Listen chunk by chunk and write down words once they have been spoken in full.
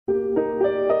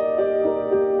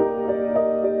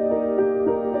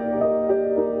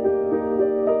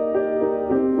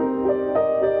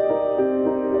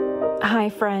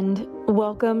friend.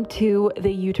 Welcome to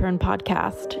the U-Turn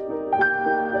podcast.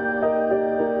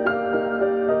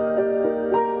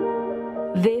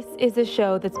 This is a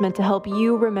show that's meant to help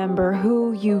you remember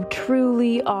who you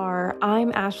truly are.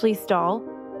 I'm Ashley Stahl,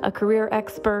 a career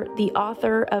expert, the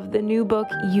author of the new book,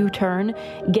 U-Turn,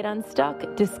 Get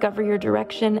Unstuck, Discover Your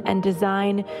Direction, and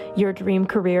Design Your Dream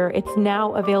Career. It's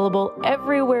now available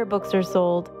everywhere books are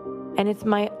sold, and it's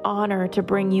my honor to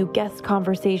bring you guest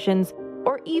conversations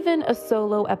or even a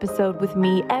solo episode with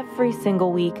me every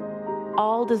single week,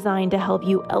 all designed to help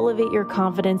you elevate your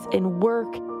confidence in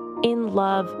work, in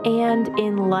love, and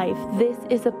in life. This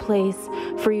is a place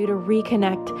for you to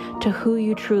reconnect to who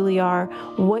you truly are,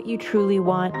 what you truly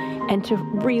want, and to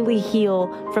really heal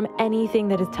from anything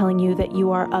that is telling you that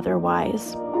you are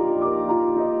otherwise.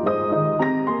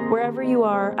 Wherever you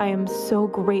are, I am so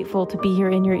grateful to be here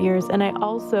in your ears. And I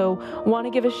also want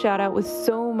to give a shout out with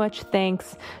so much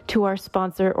thanks to our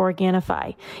sponsor,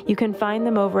 Organifi. You can find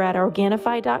them over at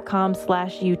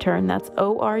Organifi.com/U-Turn. That's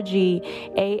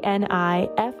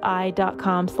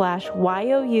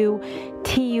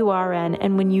Organifi.com/YOUTURN.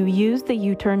 And when you use the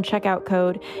U-Turn checkout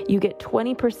code, you get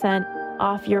 20%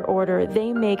 off your order.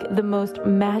 They make the most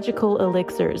magical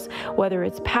elixirs, whether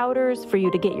it's powders for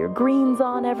you to get your greens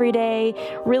on every day,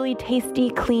 really tasty,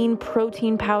 clean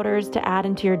protein powders to add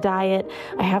into your diet.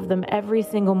 I have them every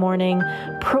single morning.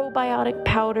 Probiotic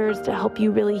powders to help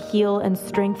you really heal and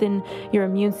strengthen your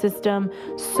immune system.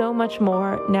 So much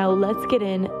more. Now let's get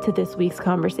into this week's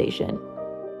conversation.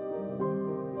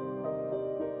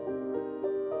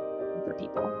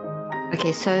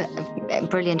 Okay, so a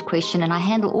brilliant question, and I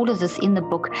handle all of this in the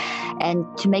book. And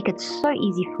to make it so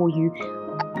easy for you,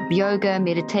 yoga,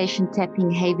 meditation, tapping,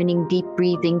 havening, deep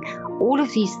breathing, all of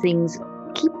these things,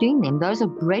 keep doing them. Those are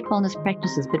great wellness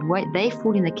practices, but they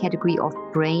fall in the category of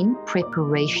brain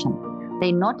preparation.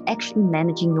 They're not actually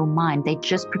managing your mind. They're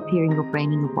just preparing your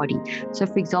brain and your body. So,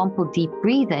 for example, deep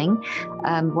breathing,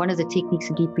 one of the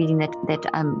techniques of deep breathing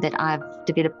that I've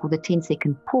developed called the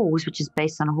 10-second pause, which is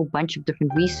based on a whole bunch of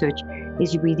different research,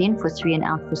 is you breathe in for 3 and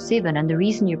out for 7. And the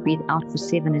reason you breathe out for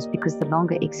 7 is because the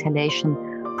longer exhalation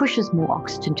pushes more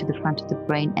oxygen to the front of the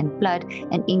brain and blood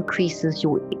and increases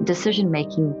your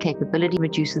decision-making capability,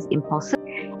 reduces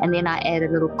impulsivity. And then I add a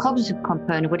little cognitive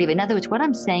component, whatever. In other words, what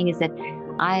I'm saying is that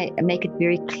I make it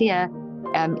very clear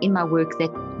in my work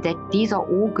that these are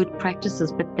all good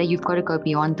practices, but that you've got to go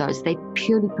beyond those. They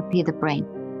purely prepare the brain.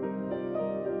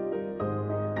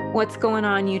 What's going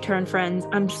on, U-Turn friends?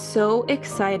 I'm so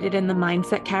excited in the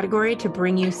mindset category to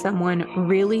bring you someone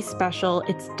really special.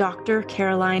 It's Dr.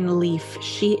 Caroline Leaf.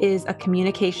 She is a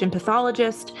communication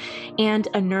pathologist and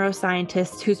a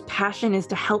neuroscientist whose passion is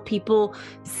to help people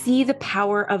see the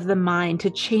power of the mind, to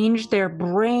change their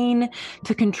brain,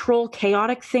 to control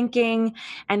chaotic thinking,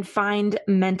 and find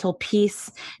mental peace.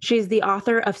 She's the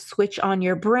author of Switch on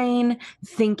Your Brain,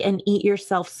 Think and Eat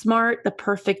Yourself Smart, The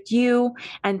Perfect You,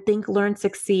 and Think, Learn,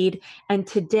 Succeed. And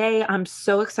today I'm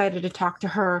so excited to talk to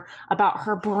her about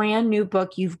her brand new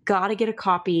book. You've got to get a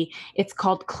copy. It's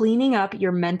called Cleaning Up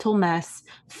Your Mental Mess,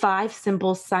 5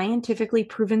 Simple Scientifically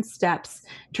Proven Steps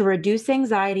to Reduce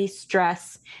Anxiety,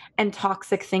 Stress, and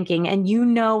Toxic Thinking. And you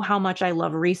know how much I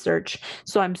love research.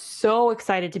 So I'm so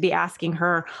excited to be asking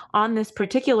her on this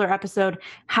particular episode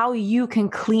how you can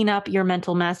clean up your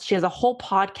mental mess. She has a whole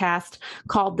podcast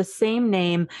called the same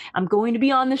name. I'm going to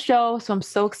be on the show, so I'm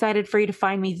so excited for you to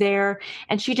find me there.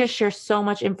 And she just shares so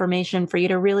much information for you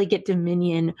to really get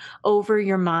dominion over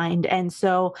your mind. And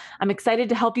so I'm excited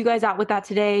to help you guys out with that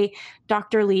today.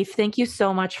 Dr. Leaf, thank you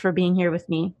so much for being here with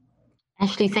me.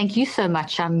 Ashley, thank you so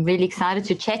much. I'm really excited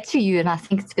to chat to you, and I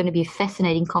think it's going to be a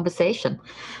fascinating conversation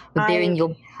with bearing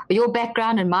your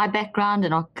background and my background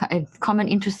and our common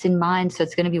interest in mind. So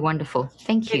it's going to be wonderful.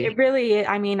 Thank you. It really is.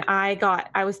 I mean, I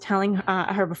was telling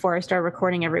her before I started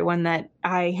recording everyone that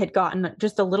I had gotten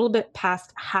just a little bit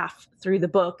past half through the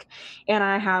book,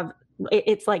 and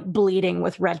it's like bleeding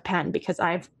with red pen because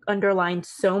I've underlined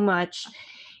so much.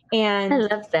 And I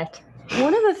love that.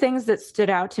 One of the things that stood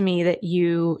out to me that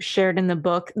you shared in the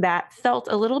book that felt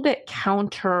a little bit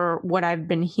counter what I've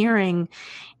been hearing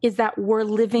is that we're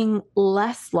living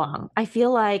less long. I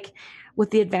feel like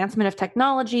with the advancement of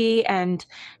technology and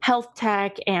health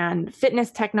tech and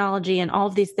fitness technology and all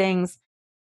of these things,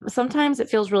 sometimes it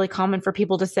feels really common for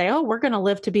people to say, oh, we're going to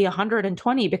live to be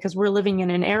 120 because we're living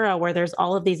in an era where there's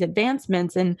all of these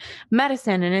advancements in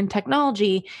medicine and in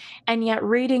technology. And yet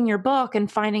reading your book and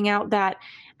finding out that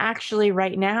actually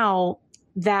right now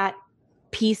that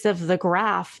piece of the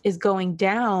graph is going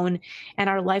down and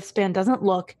our lifespan doesn't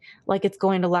look like it's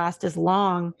going to last as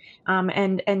long,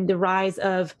 and the rise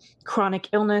of chronic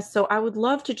illness. So I would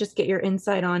love to just get your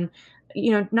insight on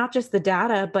not just the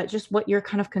data, but just what you're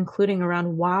kind of concluding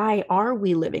around why are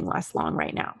we living less long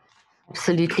right now?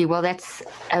 Absolutely. Well, that's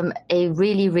a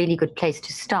really, really good place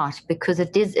to start, because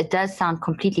it does sound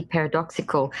completely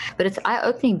paradoxical, but it's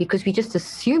eye-opening because we just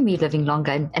assume we're living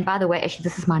longer. And by the way, actually,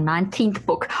 this is my 19th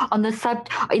book on the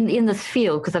in this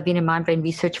field, because I've been in mind brain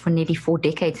research for nearly 4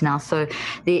 decades now. So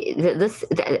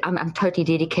I'm totally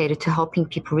dedicated to helping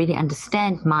people really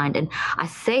understand mind. And I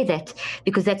say that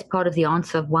because that's part of the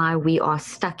answer of why we are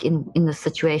stuck in this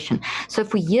situation. So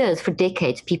for years, for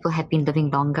decades, people have been living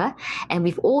longer, and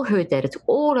we've all heard that. It's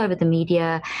all over the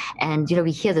media, and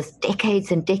we hear this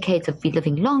decades and decades of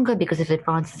living longer because of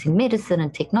advances in medicine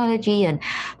and technology.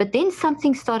 But then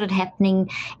something started happening.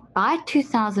 By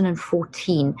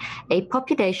 2014, a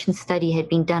population study had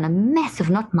been done, a massive,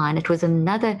 not mine, it was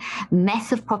another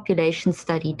massive population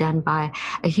study done by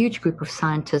a huge group of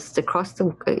scientists across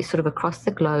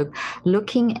the globe,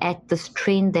 looking at this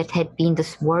trend that had been,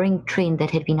 this worrying trend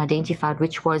that had been identified,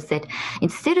 which was that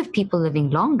instead of people living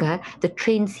longer, the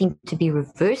trend seemed to be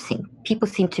reversing. People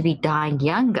seemed to be dying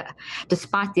younger,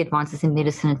 despite the advances in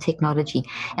medicine and technology.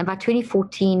 And by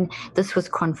 2014, this was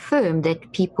confirmed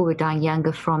that people were dying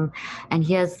younger from, and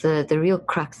here's the real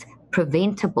crux,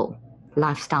 preventable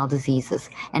lifestyle diseases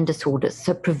and disorders.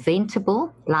 So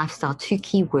preventable lifestyle, 2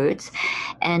 key words.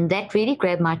 And that really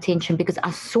grabbed my attention because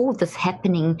I saw this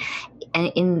happening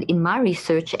in my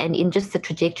research and in just the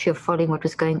trajectory of following what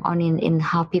was going on in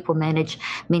how people manage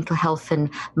mental health and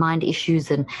mind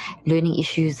issues and learning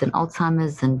issues and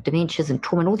Alzheimer's and dementias and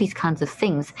trauma and all these kinds of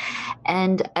things.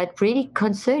 And it really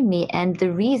concerned me. And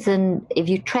the reason, if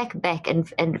you track back and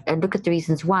look at the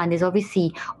reasons why, and there's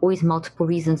obviously always multiple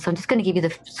reasons. So I'm just going to give you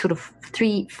the sort of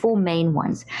 4 main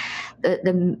ones.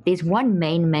 There's one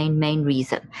main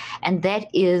reason, and that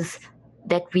is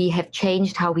that we have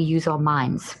changed how we use our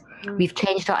minds. We've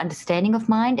changed our understanding of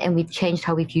mind, and we've changed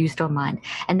how we've used our mind.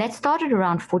 And that started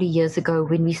around 40 years ago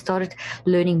when we started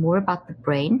learning more about the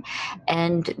brain,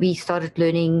 and we started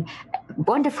learning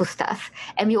wonderful stuff.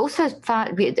 And we also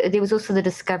found there was also the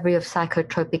discovery of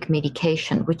psychotropic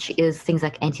medication, which is things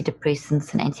like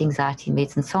antidepressants and anti-anxiety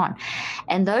meds and so on.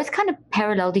 And those kind of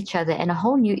paralleled each other, and a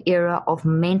whole new era of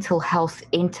mental health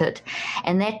entered.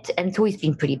 And it's always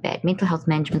been pretty bad. Mental health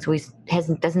management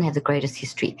doesn't have the greatest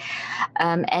history.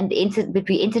 But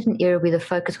we entered an era where the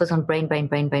focus was on brain.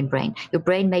 Your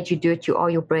brain made you do it. You are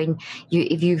your brain.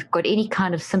 If you've got any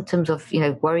kind of symptoms of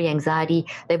worry, anxiety,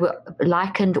 they were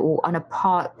likened or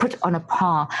put on a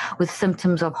par with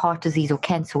symptoms of heart disease or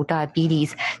cancer or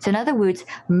diabetes. So in other words,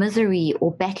 misery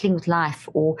or battling with life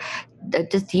or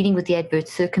just dealing with the adverse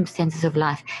circumstances of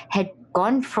life had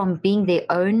gone from being their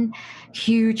own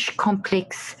huge,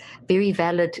 complex, very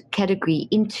valid category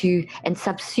into and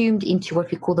subsumed into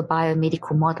what we call the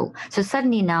biomedical model. So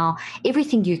suddenly now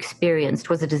everything you experienced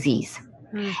was a disease.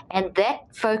 And that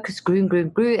focus grew,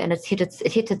 and it hit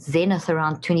its zenith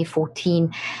around 2014,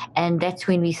 and that's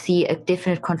when we see a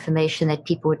definite confirmation that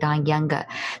people were dying younger.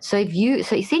 So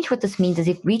essentially what this means is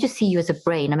if we just see you as a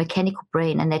brain, a mechanical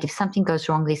brain, and that if something goes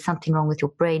wrong, there's something wrong with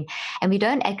your brain, and we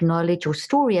don't acknowledge your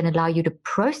story and allow you to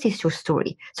process your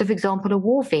story. So for example, a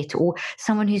war vet or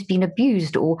someone who's been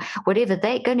abused or whatever,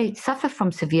 they're going to suffer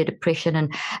from severe depression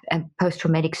and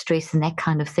post-traumatic stress and that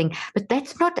kind of thing. But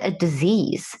that's not a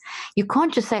disease. You can't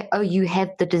just say, oh, you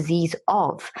have the disease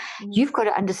of. You've got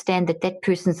to understand that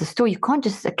person's the story. You can't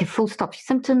just full stop.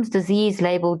 Symptoms, disease,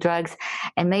 label, drugs,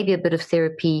 and maybe a bit of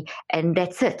therapy, and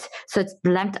that's it. So it's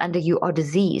lumped under you are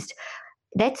diseased.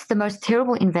 That's the most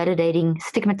terrible, invalidating,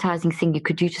 stigmatizing thing you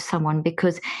could do to someone,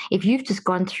 because if you've just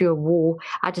gone through a war,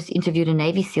 I just interviewed a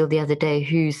Navy SEAL the other day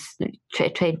who's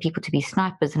trained people to be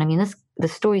snipers. And I mean, the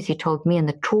stories he told me and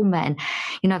the trauma, and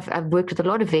I've worked with a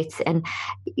lot of vets, and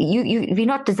we're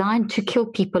not designed to kill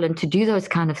people and to do those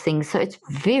kind of things. So it's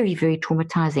very, very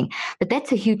traumatizing. But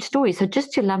that's a huge story. So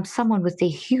just to lump someone with a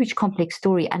huge complex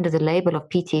story under the label of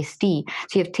PTSD,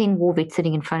 so you have 10 war vets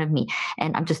sitting in front of me,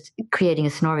 and I'm just creating a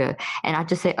scenario, and I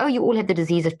just say, oh, you all have the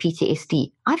disease of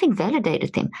PTSD. I've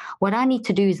invalidated them. What I need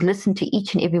to do is listen to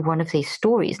each and every one of their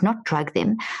stories, not drug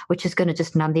them, which is going to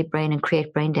just numb their brain and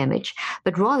create brain damage,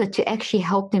 but rather to actually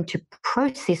help them to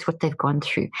process what they've gone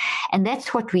through. And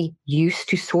that's what we used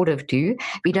to sort of do.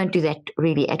 We don't do that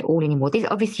really at all anymore. There's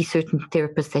obviously certain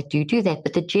therapists that do that,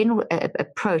 but the general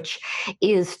approach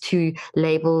is to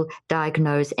label,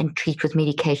 diagnose, and treat with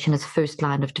medication as first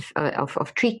line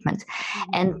of treatment.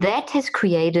 And that has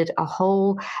created a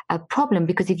whole problem,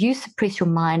 because if you suppress your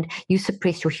mind, you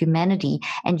suppress your humanity,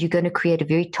 and you're going to create a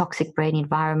very toxic brain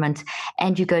environment,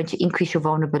 and you're going to increase your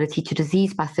vulnerability to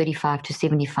disease by 35 to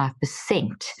 75%.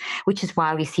 20%, which is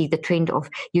why we see the trend of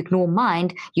you ignore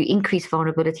mind, you increase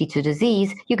vulnerability to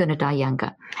disease, you're going to die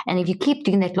younger. And if you keep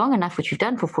doing that long enough, which you've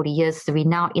done for 40 years, so we're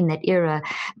now in that era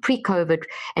pre-COVID,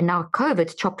 and now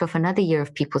COVID's chopped off another year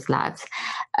of people's lives.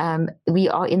 We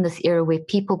are in this era where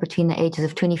people between the ages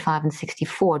of 25 and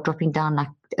 64 are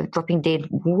dropping dead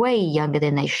way younger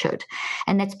than they should.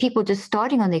 And that's people just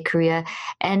starting on their career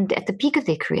and at the peak of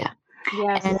their career.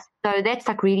 Yes. And so that's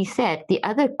like really sad. The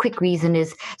other quick reason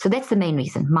is, so that's the main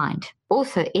reason, mind.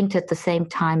 Also enter at the same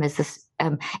time as this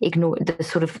ignore the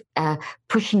sort of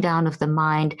pushing down of the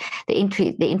mind, the entry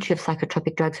of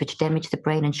psychotropic drugs, which damage the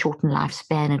brain and shorten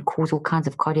lifespan and cause all kinds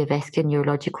of cardiovascular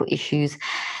neurological issues.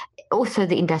 Also,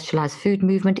 the industrialized food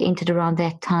movement entered around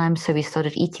that time. So we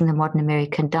started eating the modern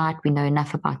American diet. We know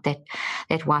enough about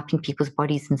that wiping people's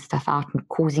bodies and stuff out and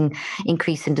causing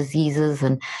increase in diseases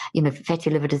and, fatty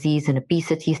liver disease and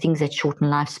obesity, things that shorten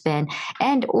lifespan.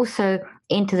 And also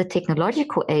enter the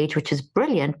technological age, which is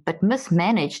brilliant, but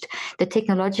mismanaged. The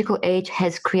technological age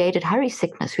has created hurry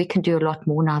sickness. We can do a lot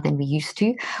more now than we used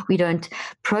to. We don't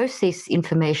process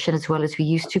information as well as we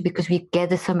used to because we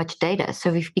gather so much data.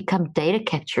 So we've become data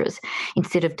capturers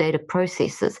instead of data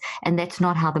processors. And that's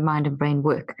not how the mind and brain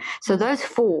work. So those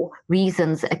 4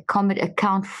 reasons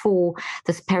account for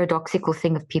this paradoxical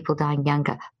thing of people dying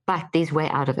younger. But there's way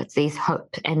out of it. There's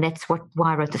hope. And that's why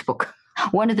I wrote this book.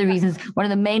 One of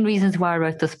the main reasons why I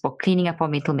wrote this book, Cleaning Up Our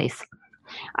Mental Mess.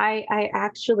 I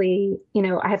actually,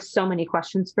 I have so many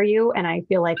questions for you, and I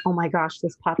feel like, oh my gosh,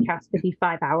 this podcast could be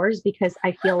 5 hours because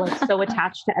I feel like so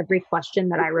attached to every question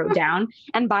that I wrote down.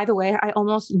 And by the way, I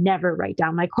almost never write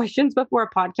down my questions before a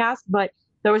podcast, but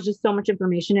there was just so much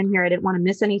information in here. I didn't want to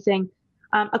miss anything.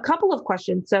 A couple of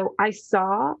questions. So I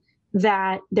saw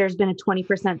that there's been a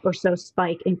 20% or so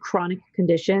spike in chronic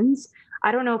conditions.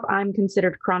 I don't know if I'm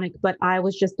considered chronic, but I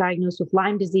was just diagnosed with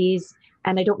Lyme disease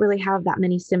and I don't really have that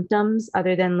many symptoms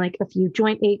other than like a few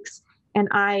joint aches. And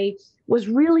I was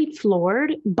really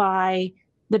floored by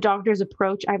the doctor's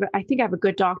approach. I think I have a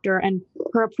good doctor, and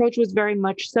her approach was very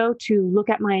much so to look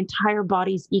at my entire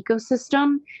body's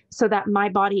ecosystem so that my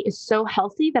body is so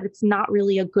healthy that it's not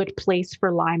really a good place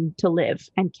for Lyme to live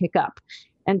and kick up.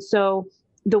 And so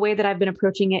the way that I've been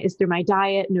approaching it is through my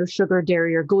diet, no sugar,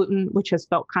 dairy, or gluten, which has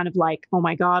felt kind of like, oh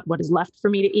my God, what is left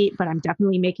for me to eat? But I'm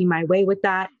definitely making my way with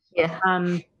that. Yeah.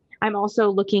 I'm also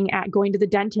looking at going to the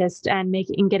dentist and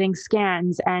getting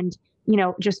scans and,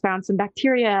 just found some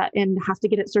bacteria and have to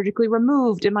get it surgically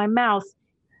removed in my mouth.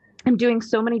 I'm doing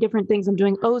so many different things. I'm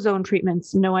doing ozone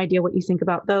treatments. No idea what you think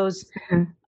about those.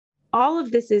 Mm-hmm. All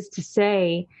of this is to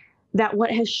say that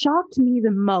what has shocked me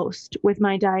the most with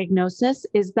my diagnosis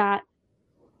is that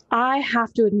I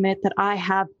have to admit that I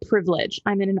have privilege.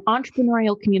 I'm in an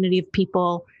entrepreneurial community of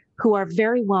people who are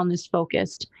very wellness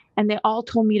focused, and they all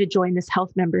told me to join this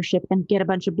health membership and get a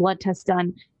bunch of blood tests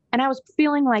done. And I was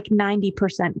feeling like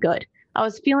 90% good. I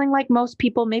was feeling like most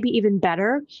people, maybe even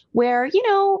better, where,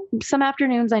 some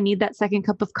afternoons I need that second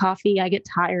cup of coffee. I get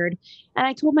tired. And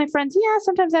I told my friends, yeah,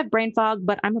 sometimes I have brain fog,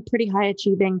 but I'm a pretty high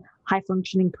achieving, high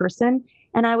functioning person.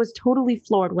 And I was totally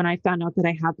floored when I found out that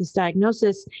I had this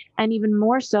diagnosis. And even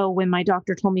more so when my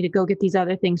doctor told me to go get these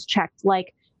other things checked,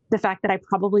 like the fact that I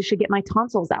probably should get my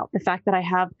tonsils out, the fact that I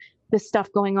have this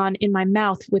stuff going on in my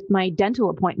mouth with my dental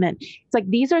appointment. It's like,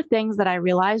 these are things that I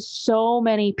realize so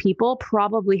many people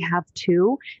probably have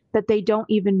too, that they don't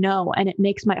even know. And it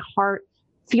makes my heart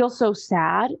feel so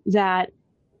sad that,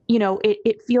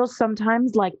 it feels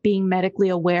sometimes like being medically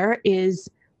aware is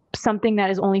something that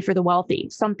is only for the wealthy,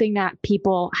 something that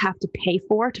people have to pay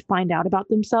for to find out about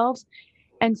themselves.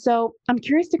 And so I'm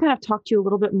curious to kind of talk to you a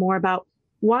little bit more about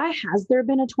why has there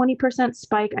been a 20%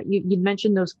 spike? You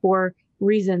mentioned those 4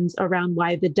 reasons around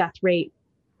why the death rate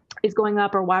is going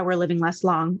up or why we're living less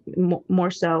long,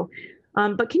 more so.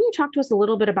 But can you talk to us a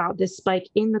little bit about this spike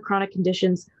in the chronic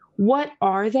conditions? What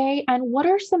are they? And what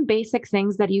are some basic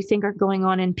things that you think are going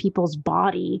on in people's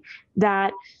body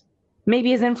that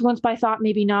maybe is influenced by thought,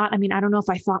 maybe not? I mean, I don't know if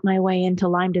I thought my way into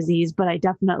Lyme disease, but I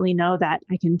definitely know that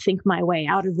I can think my way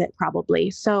out of it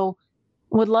probably. So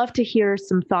would love to hear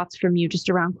some thoughts from you just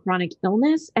around chronic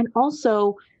illness. And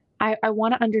also, I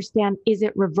want to understand, is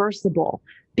it reversible?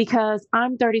 Because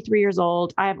I'm 33 years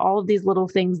old. I have all of these little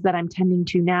things that I'm tending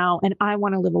to now, and I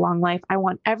want to live a long life. I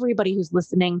want everybody who's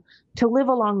listening to live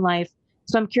a long life.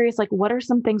 So I'm curious, like, what are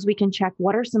some things we can check?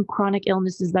 What are some chronic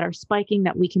illnesses that are spiking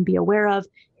that we can be aware of?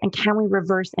 And can we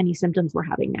reverse any symptoms we're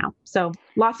having now? So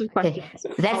lots of questions.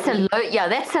 Okay.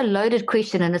 That's a loaded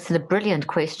question, and it's a brilliant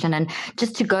question. And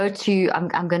just to go to,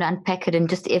 I'm going to unpack it, and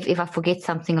just if I forget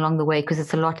something along the way, because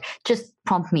it's a lot, just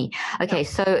prompt me. Okay,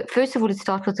 so first of all, let's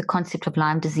start with the concept of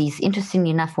Lyme disease. Interestingly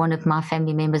enough, one of my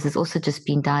family members has also just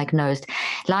been diagnosed.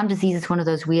 Lyme disease is one of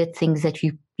those weird things that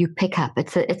you pick up.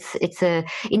 It's a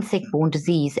insect-borne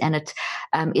disease, and it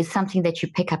is something that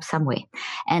you pick up somewhere.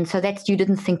 And so that's, you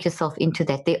didn't think yourself into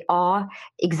that. There are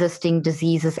existing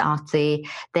diseases out there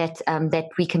that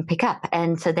we can pick up,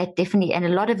 and so that definitely, and a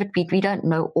lot of it we don't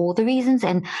know all the reasons.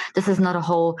 And this is not a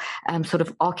whole sort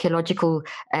of archaeological,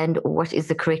 and what is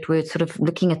the correct word, sort of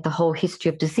looking at the whole history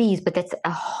of disease, but that's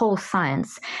a whole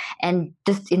science. And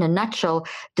just in a nutshell,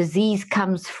 disease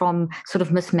comes from sort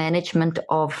of mismanagement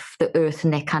of the earth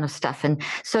and that kind of stuff. And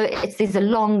so there's a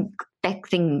long back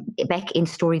end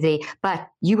story there, but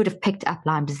you would have picked up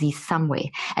Lyme disease somewhere,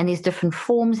 and there's different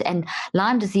forms. And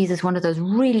Lyme disease is one of those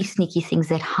really sneaky things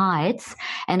that hides,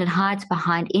 and it hides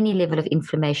behind any level of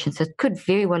inflammation. So it could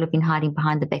very well have been hiding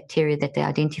behind the bacteria that they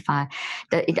identified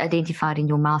in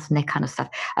your mouth and that kind of stuff.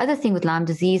 Other thing with Lyme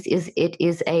disease is it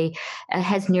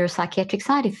has neuropsychiatric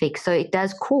side effects. So it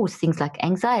does cause things like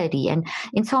anxiety and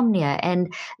insomnia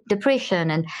and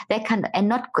depression and that kind of, and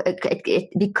not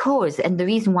because, and the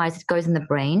reason why is it goes in the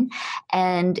brain,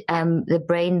 and the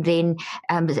brain then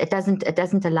it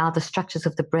doesn't allow the structures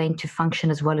of the brain to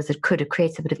function as well as it could. It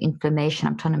creates a bit of inflammation.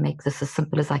 I'm trying to make this as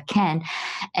simple as I can.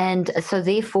 And so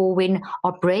therefore, when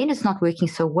our brain is not working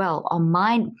so well, our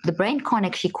mind, the brain can't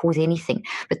actually cause anything,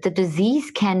 but the disease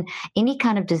can, any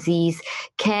kind of disease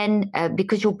can,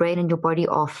 because your brain and your body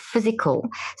are physical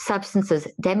substances,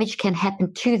 damage can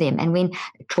happen to them. And when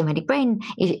traumatic brain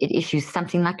issues,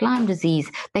 something like Lyme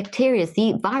disease, bacteria,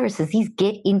 the viruses, these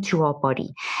get into our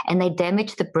body and they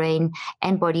damage the brain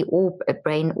and body, or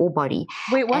brain or body.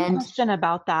 Wait, one question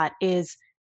about that is,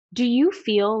 do you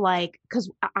feel like, because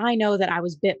I know that I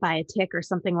was bit by a tick or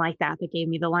something like that gave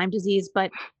me the Lyme disease,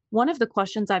 but one of the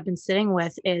questions I've been sitting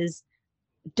with is,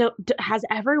 has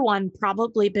everyone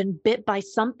probably been bit by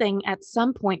something at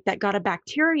some point that got a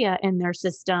bacteria in their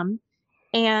system?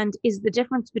 And is the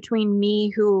difference between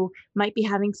me, who might be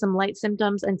having some light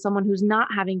symptoms, and someone who's not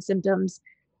having symptoms,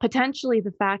 potentially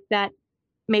the fact that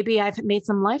maybe I've made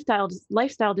some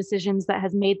lifestyle decisions that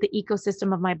has made the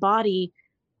ecosystem of my body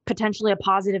potentially a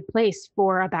positive place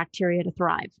for a bacteria to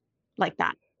thrive like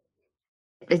that?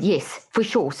 Yes, for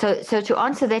sure. So to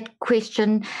answer that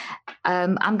question,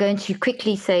 I'm going to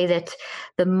quickly say that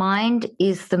the mind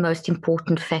is the most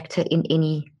important factor in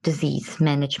any disease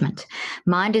management.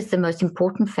 Mind is the most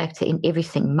important factor in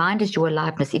everything. Mind is your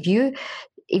aliveness. If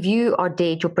you are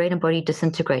dead, your brain and body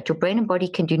disintegrate. Your brain and body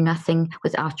can do nothing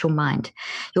without your mind.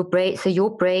 Your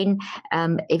brain,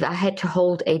 if I had to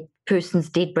hold a person's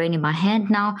dead brain in my hand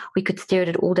now, we could stare at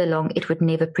it all day long. It would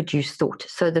never produce thought.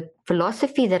 So the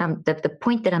philosophy the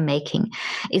point that I'm making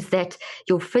is that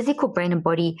your physical brain and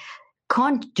body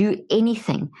can't do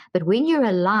anything. But when you're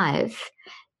alive,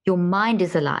 your mind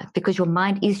is alive, because your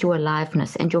mind is your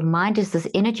aliveness, and your mind is this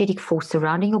energetic force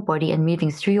surrounding your body and moving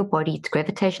through your body. It's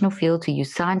gravitational field, to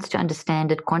use science to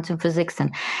understand it, quantum physics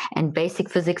and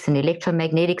basic physics and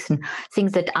electromagnetics and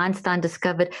things that Einstein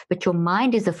discovered. But your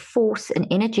mind is a force, an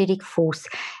energetic force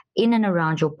in and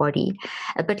around your body,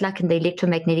 a bit like in the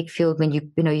electromagnetic field when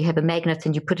you have a magnet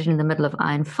and you put it in the middle of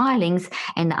iron filings,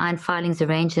 and the iron filings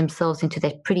arrange themselves into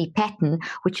that pretty pattern,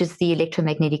 which is the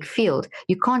electromagnetic field.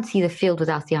 You can't see the field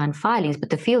without the iron filings, but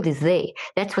the field is there.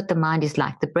 That's what the mind is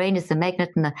like. The brain is the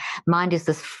magnet and the mind is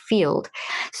this field.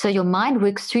 So your mind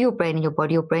works through your brain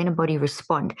and body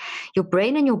respond. Your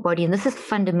brain and your body, and this is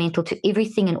fundamental to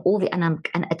everything and all the,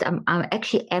 I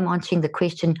actually am answering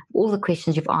all the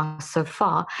questions you've asked so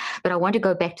far. But I want to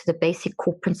go back to the basic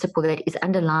core principle that is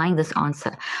underlying this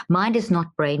answer. Mind is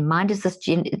not brain. Mind is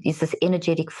this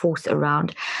energetic force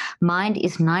around. Mind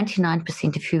is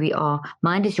 99% of who we are.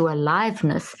 Mind is your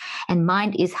aliveness, and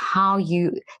mind is how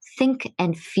you think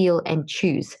and feel and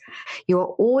choose. You are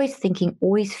always thinking,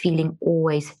 always feeling,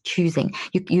 always choosing.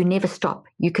 You never stop.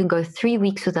 You can go 3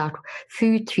 weeks without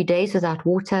food, 3 days without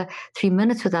water, 3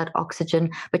 minutes without oxygen,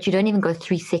 but you don't even go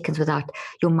 3 seconds without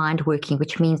your mind working,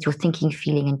 which means you're thinking,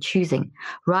 feeling, and choosing.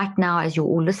 Right now, as you're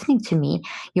all listening to me,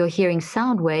 you're hearing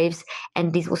sound waves,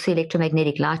 and there's also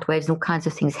electromagnetic light waves and all kinds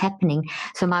of things happening.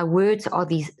 So my words are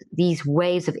these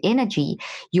waves of energy.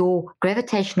 Your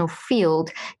gravitational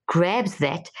field grabs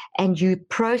that and you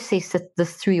process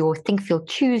this through your think, feel,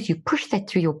 choose. You push that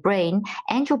through your brain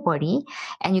and your body,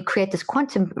 and you create this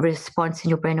quantum response in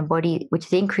your brain and body, which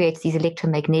then creates these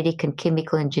electromagnetic and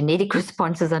chemical and genetic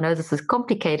responses. I know this is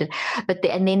complicated, but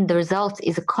and then the result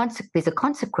is there's a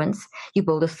consequence. You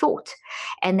build a thought,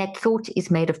 and that thought is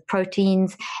made of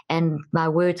proteins, and my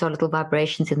words are little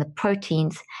vibrations in the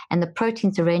proteins, and the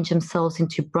proteins arrange themselves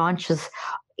into branches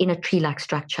in a tree-like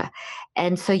structure.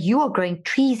 And so you are growing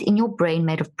trees in your brain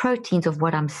made of proteins of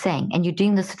what I'm saying. And you're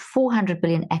doing this at 400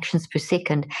 billion actions per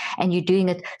second, and you're doing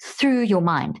it through your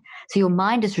mind. So your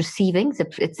mind is receiving,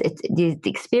 it's the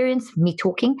experience, me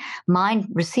talking, mind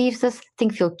receives this,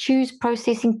 think, feel, choose,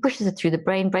 processing, pushes it through the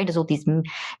brain. Brain does all these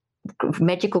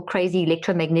magical, crazy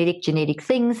electromagnetic genetic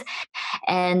things,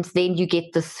 and then you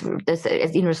get this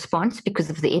in response because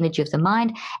of the energy of the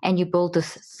mind, and you build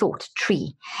this thought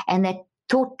tree. And that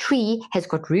thought tree has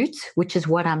got roots, which is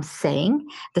what I'm saying,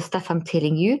 the stuff I'm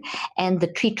telling you, and the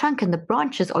tree trunk and the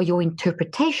branches are your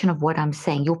interpretation of what I'm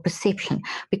saying, your perception,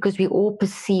 because we all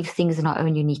perceive things in our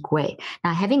own unique way.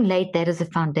 Now, having laid that as a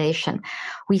foundation,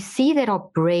 we see that our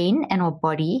brain and our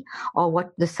body are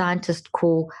what the scientists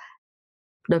call,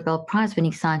 Nobel Prize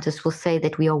winning scientists will say,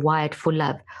 that we are wired for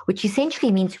love, which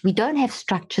essentially means we don't have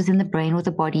structures in the brain or the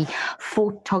body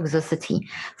for toxicity,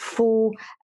 for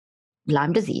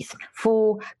Lyme disease,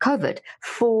 for COVID,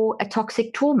 for a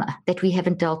toxic trauma that we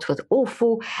haven't dealt with, or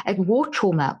for a war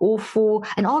trauma, or for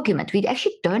an argument. We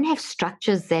actually don't have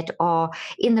structures that are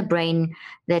in the brain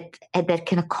that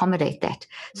can accommodate that.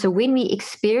 So when we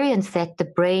experience that, the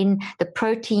brain, the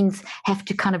proteins have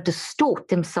to kind of distort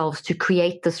themselves to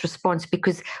create this response,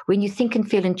 because when you think and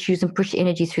feel and choose and push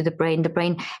energy through the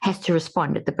brain has to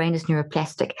respond. The brain is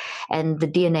neuroplastic, and the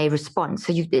DNA responds.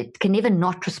 So it can never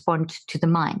not respond to the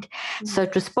mind. So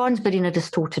it responds, but in a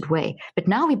distorted way. But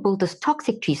now we build this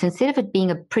toxic tree. So instead of it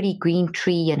being a pretty green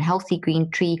tree and healthy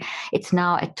green tree, it's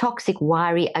now a toxic,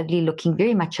 wiry, ugly looking,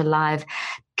 very much alive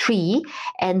tree.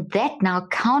 And that now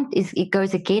it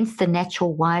goes against the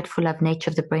natural wired for love nature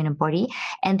of the brain and body,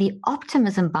 and the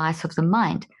optimism bias of the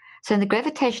mind. So in the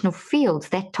gravitational fields,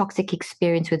 that toxic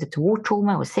experience, whether it's war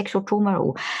trauma or sexual trauma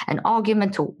or an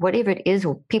argument or whatever it is,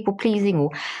 or people pleasing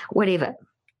or whatever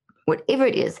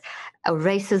it is, or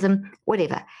racism,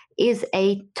 whatever, is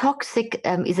a toxic,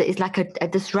 is like a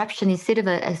disruption. Instead of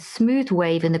a smooth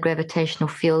wave in the gravitational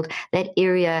field, that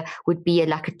area would be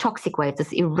like a toxic wave,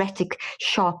 this erratic,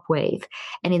 sharp wave.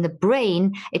 And in the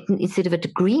brain, instead of a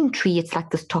green tree, it's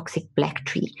like this toxic black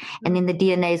tree. And then the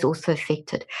DNA is also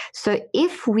affected. So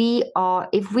if we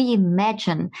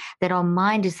imagine that our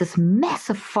mind is this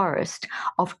massive forest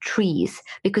of trees,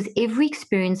 because every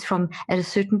experience from at a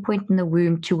certain point in the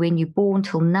womb to when you're born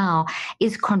till now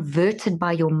is converted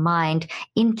by your mind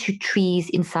into trees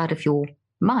inside of your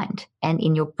mind and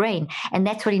in your brain. And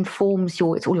that's what informs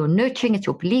it's all your nurturing, it's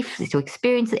your beliefs, it's your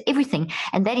experience, everything.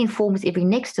 And that informs every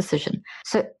next decision.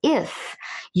 So if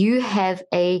you have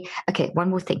one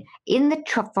more thing. In the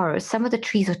forest, some of the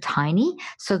trees are tiny.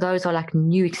 So those are like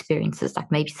new experiences,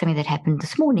 like maybe something that happened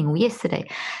this morning or yesterday.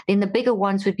 Then the bigger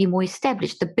ones would be more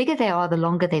established. The bigger they are, the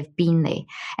longer they've been there.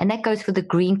 And that goes for the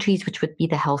green trees, which would be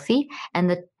the healthy, and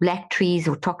the black trees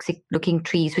or toxic looking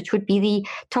trees, which would be the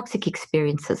toxic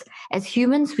experiences. As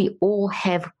humans, we all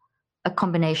have a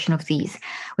combination of these.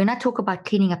 When I talk about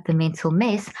cleaning up the mental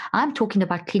mess, I'm talking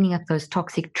about cleaning up those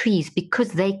toxic trees,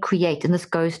 because they create, and this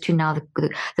goes to now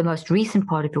the most recent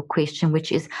part of your question,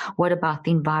 which is, what about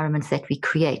the environments that we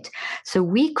create? So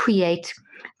we create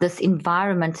this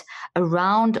environment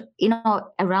around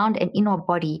and in our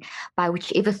body by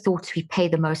whichever thoughts we pay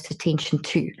the most attention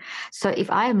to. So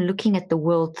if I am looking at the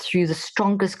world through the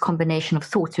strongest combination of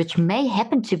thoughts, which may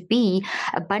happen to be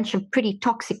a bunch of pretty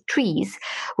toxic trees,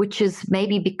 which is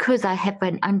maybe because I have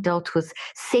an undealt with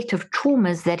set of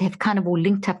traumas that have kind of all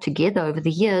linked up together over the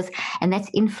years, and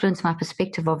that's influenced my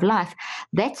perspective of life,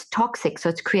 that's toxic. So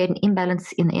it's creating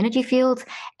imbalance in the energy fields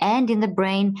and in the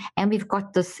brain, and we've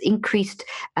got this increased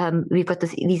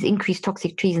these increased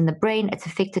toxic trees in the brain. It's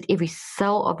affected every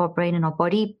cell of our brain and our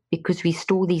body, because we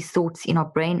store these thoughts in our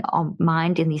brain, our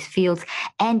mind, in these fields,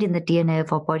 and in the DNA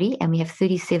of our body. And we have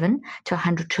 37 to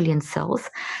 100 trillion cells.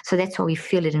 So that's why we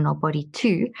feel it in our body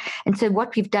too. And so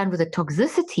what we've done with the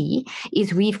toxicity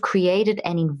is we've created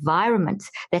an environment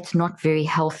that's not very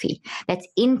healthy, that's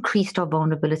increased our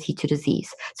vulnerability to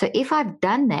disease. So if I've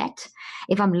done that,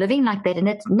 if I'm living like that, and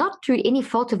it's not through any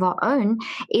fault of our own,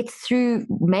 it's through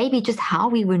maybe just how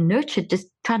we were nurtured, just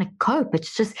trying to cope.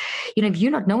 It's just,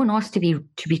 no one asked to be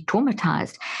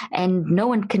traumatized, and no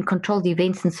one can control the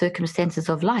events and circumstances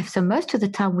of life. So most of the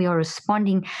time we are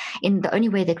responding in the only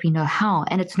way that we know how,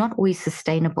 and it's not always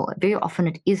sustainable. Very often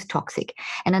it is toxic,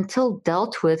 and until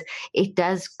dealt with, it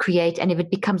does create, and if it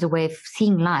becomes a way of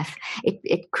seeing life,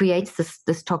 it creates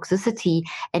this toxicity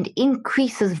and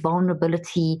increases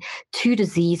vulnerability to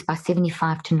disease by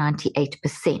 75 to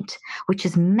 98%, which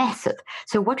is massive.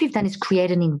 So what we've done is create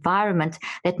an environment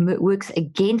that works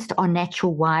against our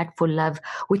natural wired for love,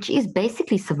 which is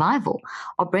basically survival.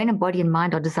 Our brain and body and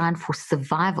mind are designed for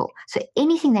survival. So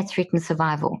anything that threatens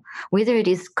survival, whether it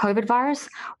is COVID virus,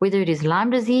 whether it is Lyme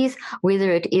disease,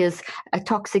 whether it is a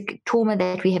toxic trauma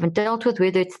that we haven't dealt with,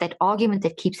 whether it's that argument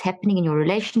that keeps happening in your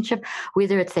relationship,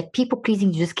 whether it's that people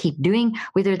pleasing you just keep doing,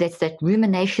 whether that's that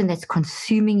rumination that's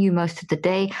consuming you most of the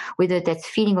day, whether that's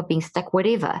feeling of being stuck,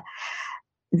 whatever,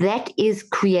 that is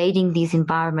creating these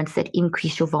environments that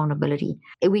increase your vulnerability.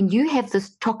 When you have this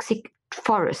toxic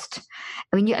forest,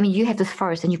 you have this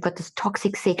forest and you've got this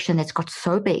toxic section that's got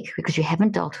so big because you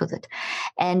haven't dealt with it,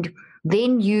 and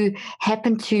then you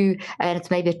happen to, and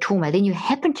it's maybe a trauma, then you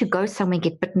happen to go somewhere and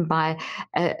get bitten by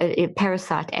a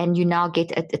parasite, and you now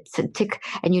get a tick,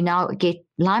 and you now get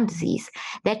Lyme disease.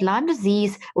 That Lyme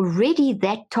disease, already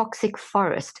that toxic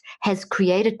forest has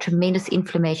created tremendous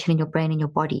inflammation in your brain and your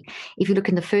body. If you look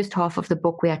in the first half of the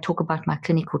book where I talk about my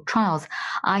clinical trials,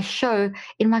 I show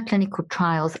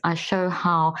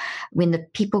how when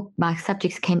my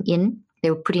subjects came in, they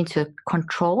were put into a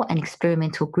control and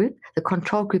experimental group. The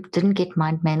control group didn't get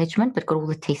mind management, but got all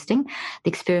the testing. The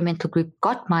experimental group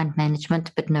got mind management,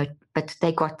 but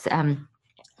they got the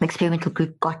experimental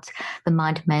group got the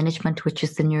mind management, which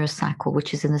is the neurocycle,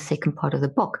 which is in the second part of the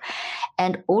book.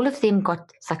 And all of them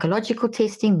got psychological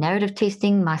testing, narrative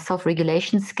testing, my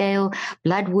self-regulation scale,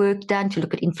 blood work done to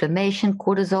look at inflammation,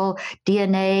 cortisol,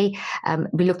 DNA.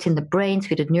 We looked in the brains,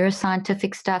 we did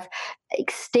neuroscientific stuff,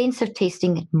 extensive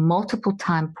testing at multiple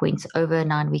time points over a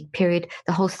 9-week period.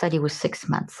 The whole study was 6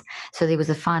 months. So there was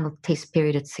a final test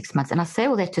period at 6 months. And I say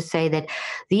all that to say that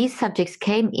these subjects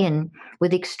came in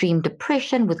with extreme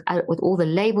depression, with all the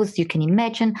labels you can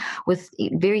imagine, with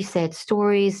very sad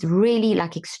stories, really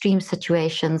like extreme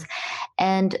situations.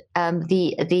 And some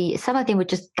of them were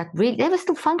just like really, they were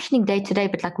still functioning day to day,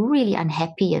 but like really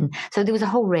unhappy. And so there was a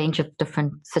whole range of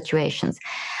different situations.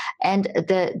 And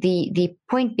the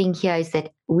point being here is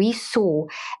that we saw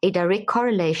a direct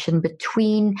correlation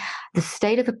between the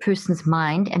state of a person's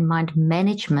mind and mind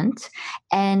management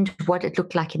and what it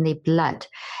looked like in their blood,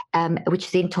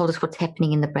 which then told us what's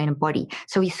happening in the brain and body.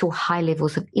 So we saw high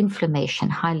levels of inflammation,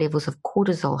 high levels of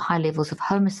cortisol, high levels of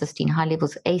homocysteine, high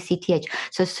levels of ACTH.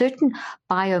 So certain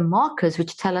biomarkers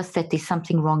which tell us that there's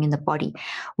something wrong in the body.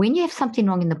 When you have something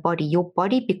wrong in the body, your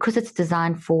body, because it's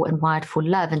designed for and wired for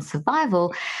love and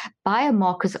survival,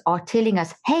 biomarkers are telling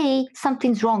us, hey,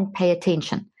 something's wrong, pay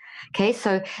attention. Okay,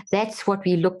 so that's what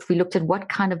we looked. We looked at what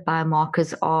kind of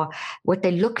biomarkers are, what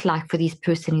they look like for these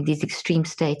person in these extreme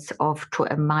states of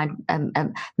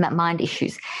mind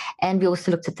issues. And we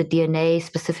also looked at the DNA,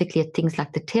 specifically at things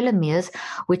like the telomeres,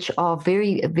 which are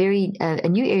very, very a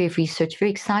new area of research,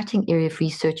 very exciting area of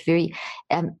research, very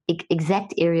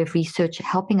exact area of research,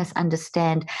 helping us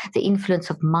understand the influence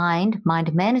of mind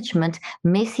management,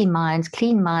 messy minds,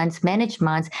 clean minds, managed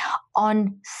minds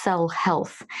on cell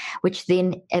health, which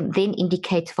then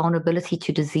indicates vulnerability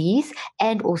to disease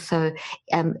and also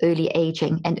early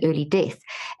aging and early death.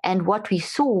 And what we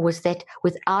saw was that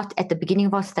at the beginning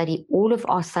of our study, all of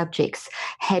our subjects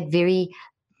had very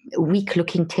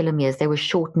weak-looking telomeres. They were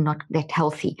short and not that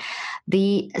healthy.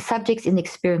 The subjects in the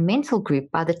experimental group,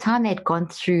 by the time they had gone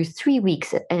through 3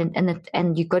 weeks,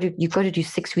 and you've got to do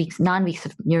 6 weeks, 9 weeks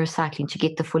of neurocycling to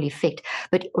get the full effect.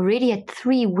 But already at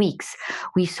 3 weeks,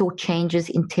 we saw changes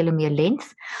in telomere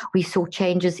length. We saw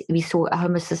changes. We saw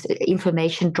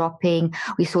inflammation dropping.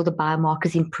 We saw the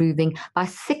biomarkers improving.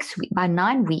 By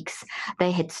 9 weeks,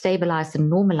 they had stabilized and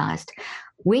normalized.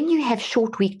 When you have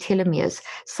short, weak telomeres,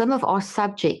 some of our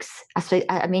subjects,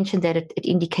 I mentioned that it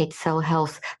indicates cell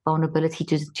health, vulnerability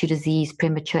to disease,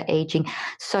 premature aging.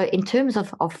 So in terms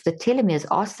of the telomeres,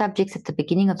 our subjects at the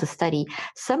beginning of the study,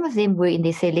 some of them were in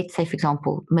their, let's say, for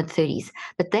example, mid-30s,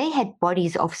 but they had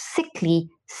bodies of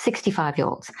sickly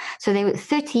 65-year-olds. So they were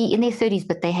in their 30s,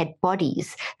 but they had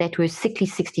bodies that were sickly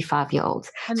 65-year-olds.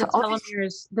 And so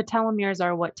the telomeres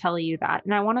are what tell you that.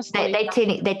 And I want to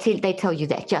they tell you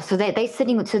that, yeah. So they're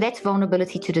sitting. So that's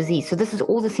vulnerability to disease. So this is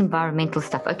all this environmental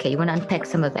stuff. Okay, you want to unpack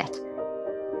some of that?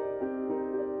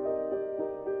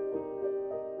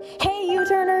 Hey,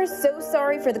 U-Turners! So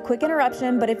sorry for the quick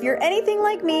interruption, but if you're anything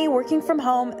like me, working from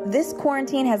home, this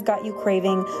quarantine has got you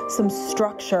craving some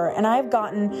structure. And I've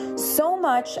gotten so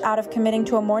much out of committing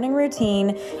to a morning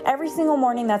routine. Every single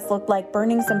morning that's looked like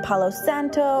burning some Palo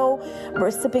Santo,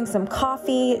 or sipping some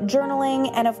coffee,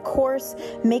 journaling, and of course,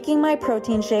 making my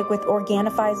protein shake with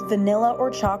Organifi's vanilla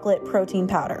or chocolate protein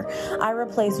powder. I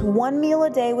replace one meal a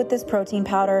day with this protein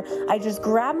powder. I just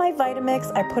grab my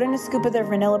Vitamix, I put in a scoop of their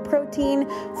vanilla protein,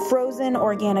 frozen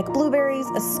organic blueberries,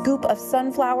 a scoop of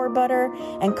sunflower butter,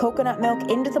 and coconut milk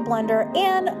into the blender,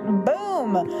 and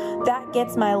boom! That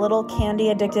gets my little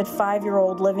candy-addicted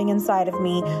 5-year-old living inside of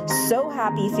me so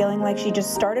happy, feeling like she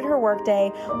just started her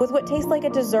workday with what tastes like a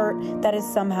dessert that is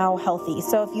somehow healthy.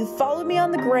 So if you followed me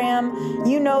on the gram,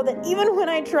 you know that even when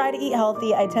I try to eat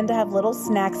healthy, I tend to have little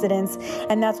snack accidents,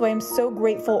 and that's why I'm so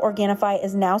grateful Organifi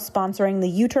is now sponsoring the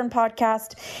U-Turn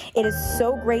podcast. It is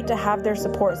so great to have their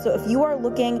support. So if you are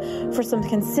looking for some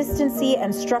consistency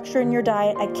and structure in your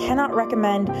diet, I cannot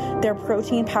recommend their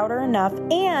protein powder enough,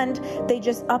 and they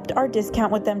just upped our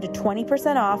discount with them to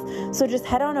 20% off. So just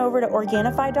head on over to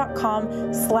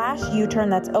Organifi.com/U-Turn.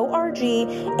 That's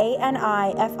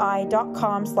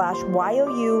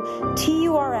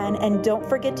ORGANIFI.com/YOUTURN, and don't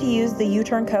forget to use the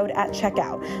U-Turn code at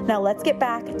checkout. Now let's get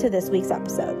back to this week's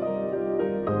episode.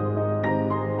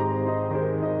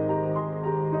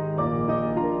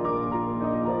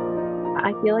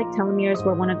 I feel like telomeres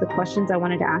were one of the questions I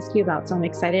wanted to ask you about, so I'm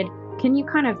excited. Can you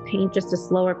kind of paint just a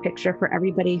slower picture for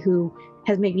everybody who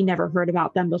has maybe never heard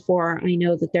about them before? I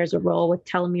know that there's a role with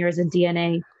telomeres and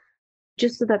DNA,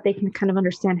 just so that they can kind of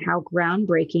understand how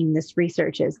groundbreaking this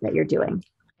research is that you're doing.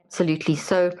 Absolutely.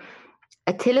 So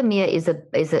a telomere is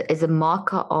a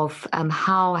marker of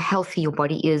how healthy your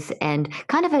body is, and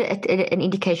kind of an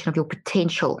indication of your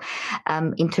potential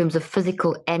in terms of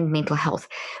physical and mental health.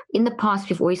 In the past,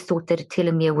 we've always thought that a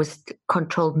telomere was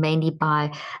controlled mainly by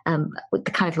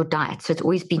the kind of your diet. So it's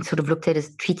always been sort of looked at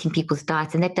as treating people's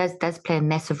diets, and that does play a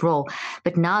massive role.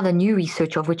 But now the new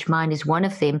research, of which mine is one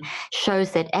of them,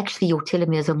 shows that actually your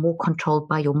telomeres are more controlled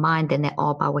by your mind than they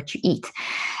are by what you eat.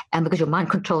 And because your mind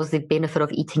controls the benefit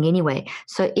of eating anyway.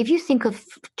 So if you think of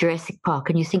Jurassic Park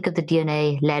and you think of the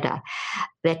DNA ladder,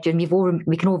 that we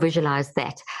can all visualize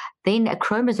that. Then a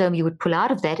chromosome you would pull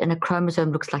out of that, and a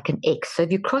chromosome looks like an X. So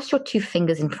if you cross your 2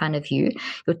 fingers in front of you,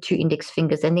 your 2 index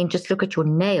fingers, and then just look at your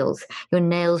nails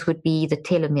would be the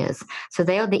telomeres. So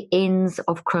they are the ends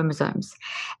of chromosomes.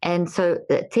 And so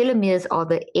the telomeres are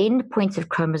the end points of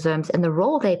chromosomes, and the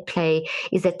role they play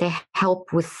is that they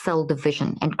help with cell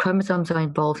division, and chromosomes are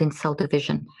involved in cell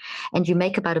division. And you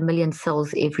make about 1 million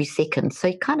cells every second. So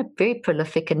you're kind of very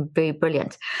prolific and very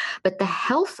brilliant. But the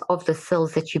health of the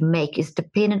cells that you make is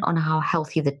dependent on how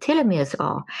healthy the telomeres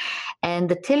are. And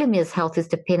the telomeres' health is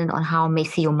dependent on how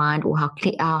messy your mind, or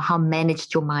how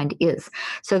managed your mind is.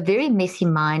 So a very messy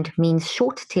mind means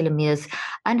short telomeres,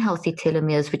 unhealthy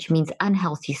telomeres, which means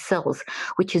unhealthy cells,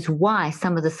 which is why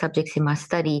some of the subjects in my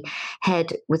study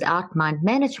had, without mind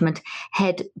management,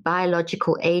 had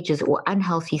biological ages or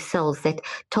unhealthy cells that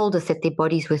told us that their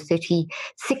bodies were sickly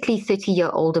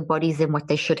 30-year older bodies than what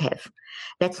they should have.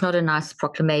 That's not a nice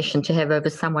proclamation to have over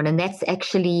someone, and that's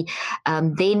actually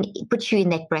then puts you in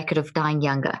that bracket of dying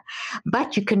younger.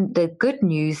 But the good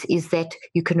news is that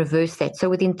you can reverse that. So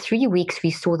within 3 weeks, we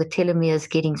saw the telomeres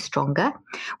getting stronger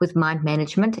with mind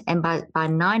management, and by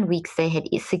 9 weeks, they had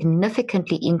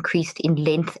significantly increased in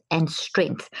length and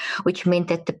strength, which meant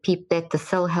that the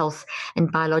cell health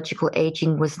and biological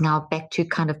aging was now back to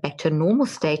a normal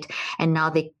state, and now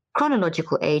they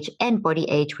chronological age and body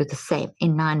age were the same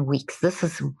in 9 weeks. This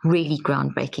is really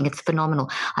groundbreaking. It's phenomenal.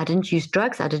 I didn't use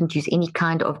drugs. I didn't use any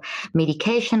kind of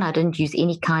medication. I didn't use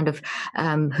any kind of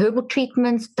herbal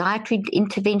treatments, dietary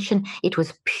intervention. It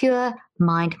was pure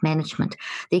mind management.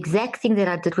 The exact thing that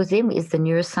I did with them is the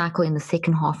Neurocycle in the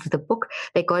second half of the book.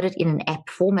 They got it in an app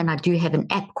form, and I do have an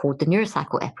app called the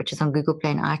Neurocycle app, which is on Google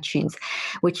Play and iTunes,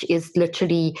 which is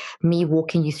literally me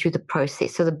walking you through the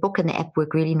process. So the book and the app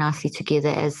work really nicely together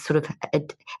as sort of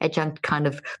adjunct kind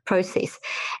of process.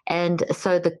 And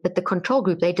so but the control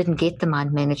group, they didn't get the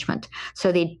mind management.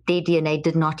 So their DNA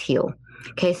did not heal.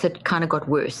 Okay, so it kind of got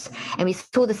worse. And we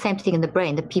saw the same thing in the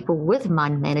brain. The people with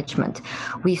mind management,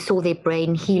 we saw their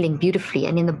brain healing beautifully.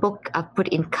 And in the book, I've put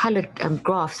in colored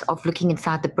graphs of looking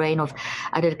inside the brain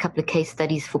I did a couple of case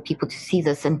studies for people to see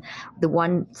this. And the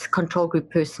one control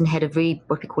group person had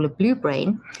what we call a blue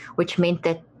brain, which meant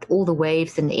that all the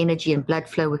waves and the energy and blood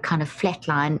flow were kind of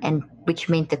flatline, and which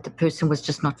meant that the person was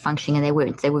just not functioning, and they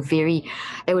weren't. They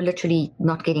were literally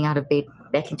not getting out of bed,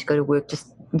 back in to go to work,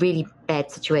 just really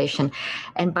bad situation.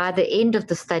 And by the end of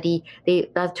the study,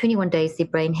 by 21 days, their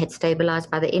brain had stabilized.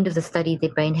 By the end of the study,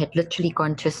 their brain had literally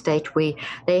gone to a state where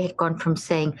they had gone from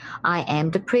saying, I am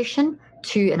depression,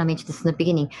 to, and I mentioned this in the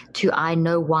beginning, to I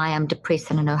know why I'm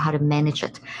depressed and I know how to manage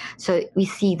it. So we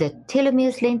see the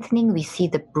telomeres lengthening, we see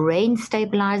the brain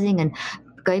stabilizing and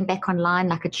going back online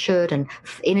like it should, and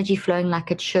energy flowing like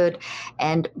it should.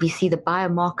 And we see the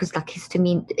biomarkers like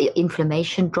histamine,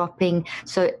 inflammation dropping.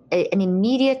 So an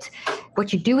immediate,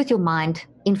 what you do with your mind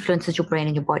influences your brain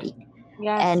and your body.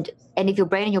 Yes. And if your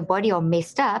brain and your body are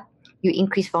messed up, you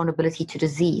increase vulnerability to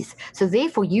disease. So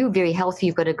therefore, you're very healthy.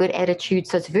 You've got a good attitude.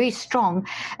 So it's very strong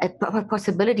a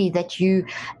possibility that you've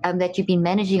been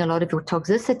managing a lot of your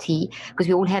toxicity, because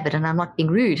we all have it. And I'm not being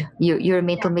rude. You're a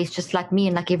mental mess just like me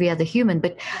and like every other human.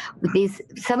 But there's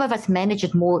some of us manage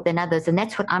it more than others, and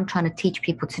that's what I'm trying to teach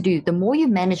people to do. The more you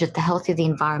manage it, the healthier the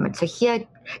environment. So here,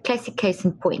 classic case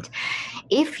in point.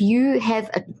 If you have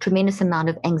a tremendous amount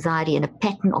of anxiety and a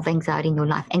pattern of anxiety in your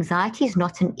life, anxiety is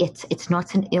not an it's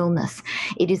not an illness.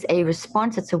 It is a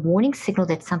response. It's a warning signal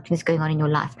that something is going on in your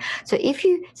life. So if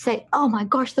you say, oh my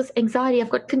gosh, this anxiety, I've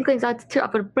got clinical anxiety too,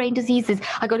 I've got brain diseases,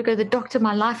 I got to go to the doctor,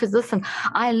 my life is this, and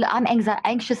I'm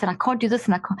anxious and I can't do this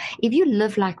and I can't. If you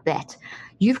live like that,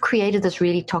 you've created this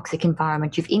really toxic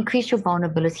environment. You've increased your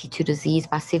vulnerability to disease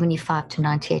by 75 to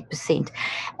 98%,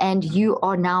 and you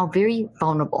are now very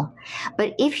vulnerable.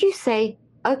 But if you say,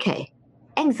 okay,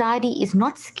 anxiety is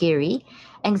not scary,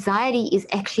 anxiety is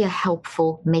actually a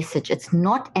helpful message. It's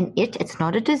not it's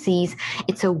not a disease.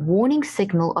 It's a warning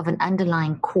signal of an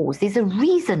underlying cause. There's a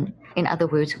reason, in other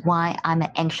words, why I'm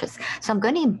anxious. So I'm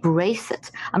going to embrace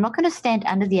it. I'm not going to stand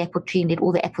under the apple tree and let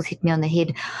all the apples hit me on the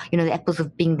head, the apples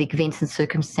of being the events and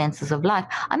circumstances of life.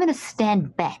 I'm going to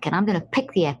stand back and I'm going to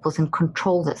pick the apples and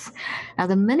control this. Now,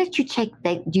 the minute you take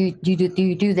that, you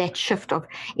do that shift of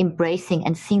embracing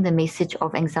and seeing the message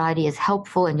of anxiety as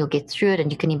helpful, and you'll get through it,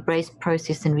 and you can embrace,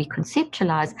 process, and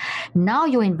reconceptualize. Now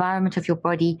your environment of your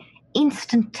body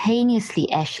instantaneously,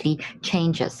 Ashley,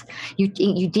 changes. You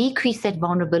decrease that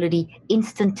vulnerability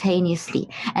instantaneously.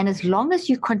 And as long as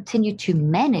you continue to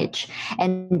manage,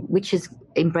 and which is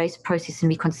embrace, process, and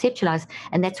reconceptualize,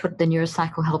 and that's what the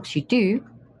neurocycle helps you do,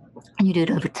 and you do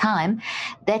it over time,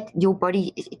 that your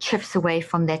body shifts away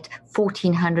from that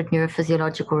 1,400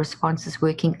 neurophysiological responses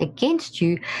working against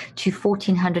you to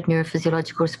 1,400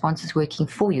 neurophysiological responses working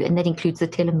for you. And that includes the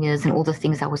telomeres and all the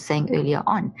things I was saying earlier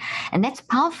on. And that's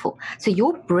powerful. So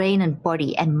your brain and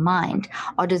body and mind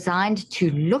are designed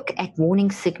to look at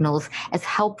warning signals as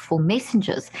helpful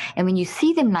messengers. And when you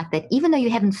see them like that, even though you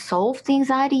haven't solved the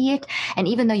anxiety yet, and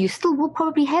even though you still will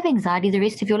probably have anxiety the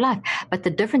rest of your life, but the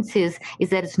difference is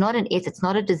that it's not it's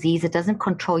not a disease. It doesn't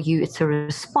control you. It's a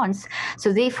response.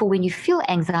 So therefore, when you feel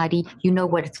anxiety, you know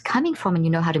what it's coming from and you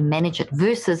know how to manage it,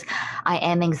 versus I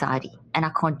am anxiety and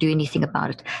I can't do anything about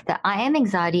it. That I am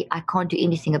anxiety, I can't do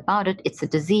anything about it. It's a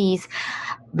disease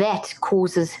that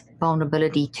causes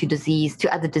vulnerability to disease,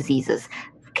 to other diseases,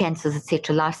 cancers,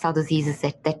 etc., lifestyle diseases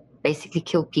that basically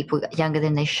kill people younger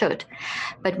than they should.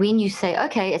 But when you say,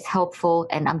 okay, it's helpful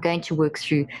and I'm going to work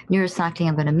through neurocycling,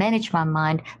 I'm going to manage my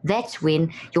mind, that's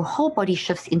when your whole body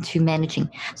shifts into managing,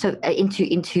 so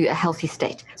into a healthy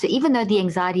state. So even though the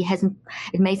anxiety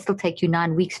it may still take you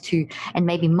 9 weeks and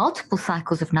maybe multiple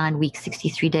cycles of 9 weeks,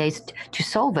 63 days to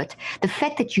solve it, the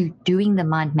fact that you're doing the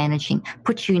mind managing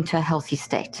puts you into a healthy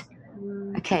state.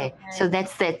 Okay, so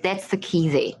that's the key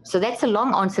there. So that's a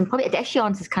long answer, and probably it actually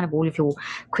answers kind of all of your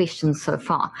questions so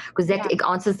far, because it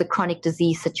answers the chronic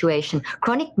disease situation.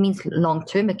 Chronic means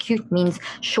long-term, acute means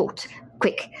short,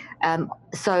 quick.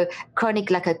 So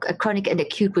chronic, like a chronic and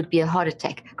acute would be a heart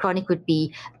attack. Chronic would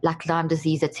be like Lyme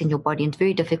disease that's in your body, and it's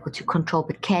very difficult to control,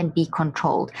 but can be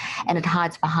controlled. And it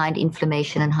hides behind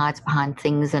inflammation and hides behind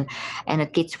things. And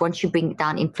it gets, once you bring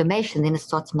down inflammation, then it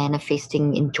starts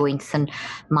manifesting in joints and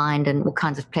mind and all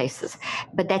kinds of places.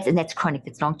 But that's chronic,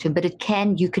 that's long term. But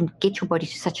you can get your body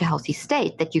to such a healthy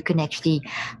state that you can actually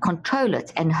control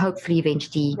it and hopefully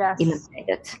eventually eliminate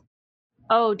it.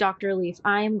 Oh, Dr. Leaf,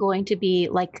 I am going to be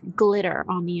like glitter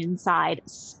on the inside,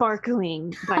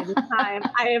 sparkling by the time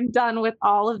I am done with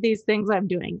all of these things I'm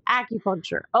doing.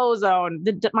 Acupuncture, ozone,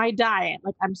 my diet.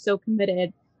 Like, I'm so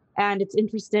committed. And it's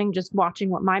interesting just watching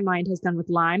what my mind has done with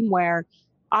Lyme, where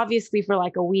obviously for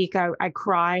like a week, I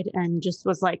cried and just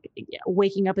was like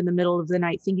waking up in the middle of the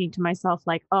night thinking to myself,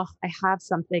 like, oh, I have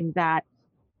something that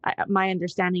my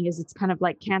understanding is it's kind of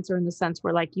like cancer in the sense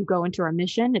where like you go into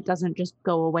remission, it doesn't just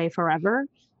go away forever.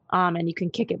 And you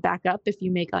can kick it back up if you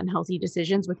make unhealthy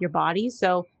decisions with your body.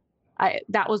 So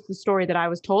that was the story that I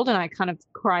was told, and I kind of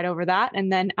cried over that.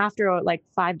 And then after like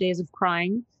 5 days of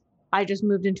crying, I just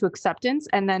moved into acceptance.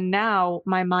 And then now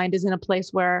my mind is in a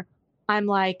place where I'm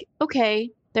like, okay,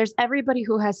 there's everybody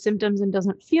who has symptoms and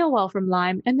doesn't feel well from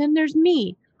Lyme. And then there's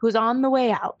me who's on the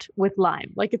way out with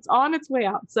Lyme. Like it's on its way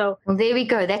out. So well, there we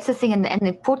go. That's the thing. And the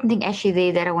important thing actually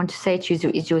there that I want to say to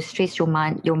you is your stress, your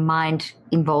mind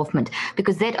involvement,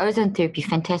 because that ozone therapy,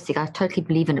 fantastic. I totally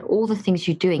believe in it. All the things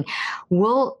you're doing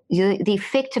the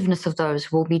effectiveness of those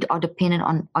are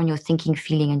dependent on your thinking,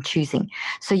 feeling, and choosing.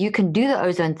 So you can do the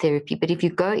ozone therapy, but if you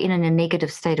go in a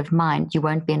negative state of mind, you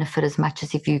won't benefit as much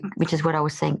as which is what I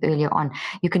was saying earlier on.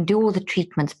 You can do all the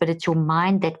treatments, but it's your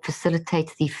mind that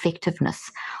facilitates the effectiveness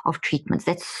of treatments.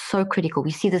 That's so critical.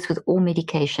 We see this with all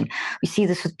medication. We see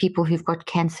this with people who've got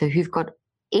cancer, who've got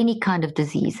any kind of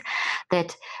disease,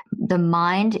 that the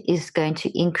mind is going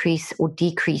to increase or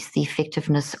decrease the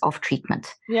effectiveness of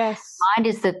treatment. Yes. Mind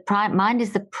is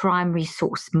the primary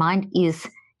source. Mind is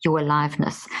your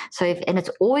aliveness. So and it's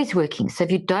always working. So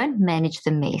if you don't manage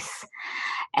the mess,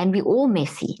 and we're all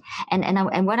messy.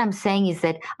 And what I'm saying is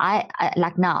that I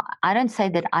like now, I don't say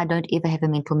that I don't ever have a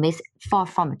mental mess. Far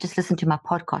from it. Just listen to my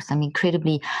podcast. I'm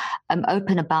incredibly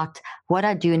open about what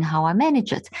I do and how I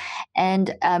manage it.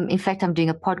 And in fact, I'm doing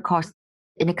a podcast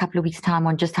in a couple of weeks' time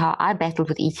on just how I battled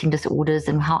with eating disorders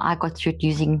and how I got through it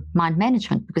using mind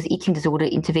management, because eating disorder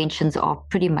interventions are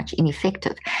pretty much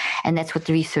ineffective. And that's what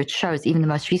the research shows, even the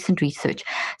most recent research.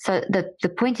 So the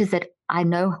point is that I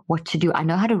know what to do. I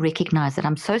know how to recognize it.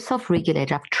 I'm so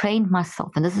self-regulated. I've trained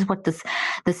myself. And this is what this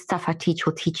stuff I teach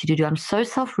will teach you to do. I'm so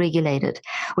self-regulated,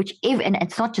 and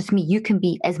it's not just me. You can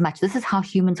be as much. This is how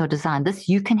humans are designed.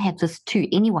 You can have this too,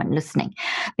 anyone listening,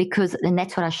 and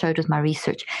that's what I showed with my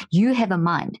research. You have a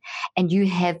mind and you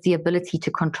have the ability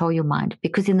to control your mind,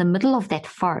 because in the middle of that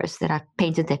forest that I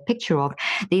painted that picture of,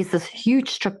 there's this huge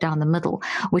strip down the middle,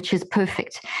 which is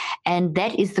perfect. And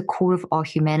that is the core of our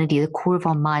humanity, the core of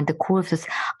our mind, the core of this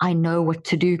I know what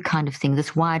to do kind of thing,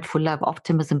 this wired for love,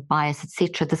 optimism, bias,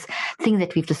 etc., this thing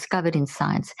that we've discovered in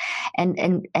science. And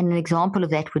an example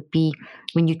of that would be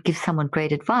when you give someone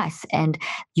great advice and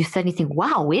you suddenly think,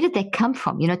 wow, where did that come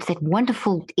from? It's that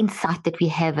wonderful insight that we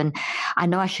have, and I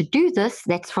know I should do this.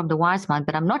 That's from the wise mind,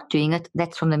 but I'm not doing it.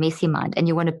 That's from the messy mind. And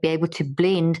you want to be able to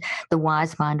blend the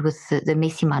wise mind with the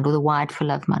messy mind, or the wired for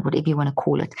love mind, whatever you want to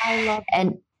call it. I love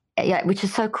that. Yeah, which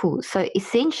is so cool. So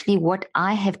essentially what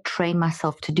I have trained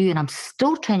myself to do, and I'm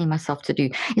still training myself to do,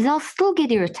 is I'll still get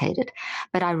irritated,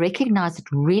 but I recognize it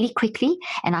really quickly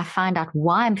and I find out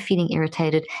why I'm feeling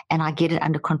irritated and I get it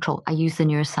under control. I use the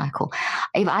neurocycle.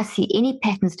 If I see any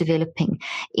patterns developing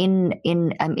in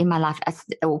my life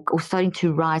or starting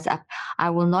to rise up, I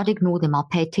will not ignore them. I'll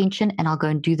pay attention and I'll go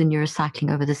and do the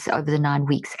neurocycling over the 9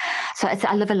 weeks. So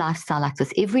I live a lifestyle like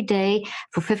this every day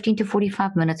for 15 to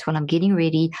 45 minutes while I'm getting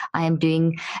ready. I am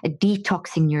doing a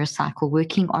detoxing neurocycle,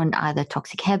 working on either a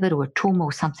toxic habit or a trauma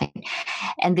or something.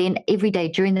 And then every day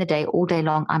during the day, all day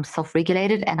long, I'm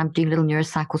self-regulated and I'm doing little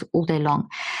neurocycles all day long.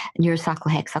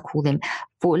 Neurocycle hacks, I call them,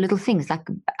 for little things. Like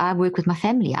I work with my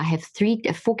family. I have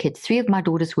 4 kids. 3 of my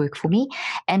daughters work for me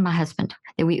and my husband.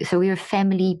 So we're a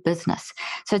family business.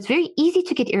 So it's very easy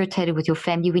to get irritated with your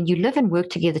family when you live and work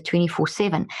together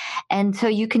 24/7. And so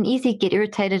you can easily get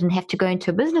irritated and have to go into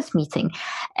a business meeting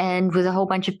and with a whole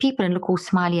bunch of people and look all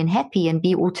smiley and happy and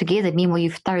be all together. Meanwhile,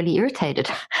 you've thoroughly irritated.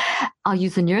 I'll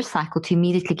use the neurocycle to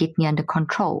immediately get me under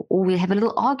control. Or we'll have a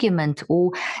little argument,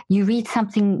 or you read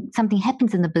something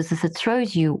happens in the business that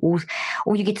throws you, or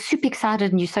you get super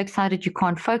excited and you're so excited you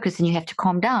can't focus and you have to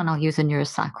calm down. I'll use a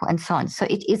neurocycle and so on. So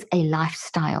it is a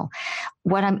lifestyle.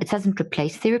 It doesn't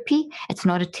replace therapy. It's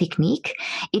not a technique.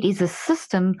 It is a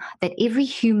system that every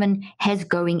human has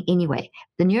going anyway.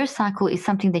 The neurocycle is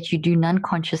something that you do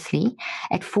non-consciously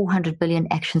at 400 billion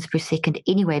actions per second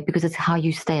anyway, because it's how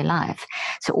you stay alive.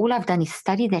 So all I've done is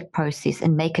study that process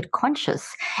and make it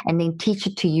conscious and then teach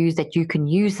it to you that you can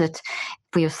use it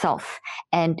for yourself,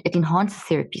 and it enhances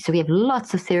therapy. So we have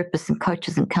lots of therapists and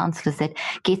coaches and counselors that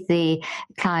get their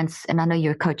clients, and I know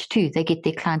you're a coach too, they get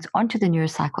their clients onto the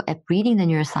neurocycle app, reading the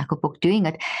neurocycle book, doing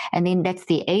it, and then that's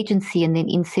the agency, and then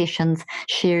in sessions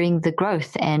sharing the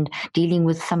growth and dealing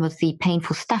with some of the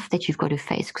painful stuff that you've got to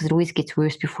face, because it always gets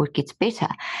worse before it gets better.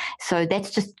 So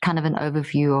that's just kind of an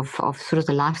overview of sort of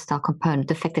the lifestyle component,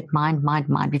 the fact that mind,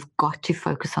 we've got to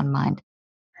focus on mind.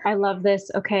 I love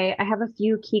this. Okay, I have a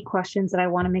few key questions that I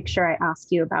want to make sure I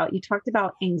ask you about. You talked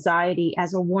about anxiety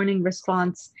as a warning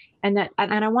response, and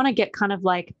I want to get kind of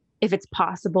like, if it's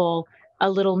possible,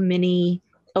 a little mini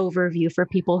overview for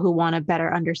people who want to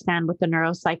better understand what the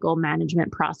neurocycle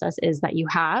management process is that you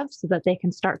have, so that they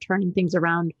can start turning things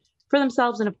around for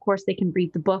themselves. And of course, they can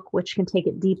read the book, which can take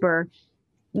it deeper.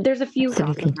 There's a few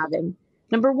thoughts I'm having.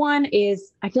 Number one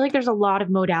is I feel like there's a lot of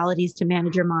modalities to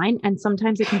manage your mind, and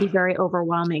sometimes it can be very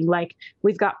overwhelming. Like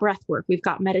we've got breath work, we've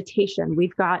got meditation,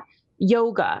 we've got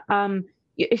yoga,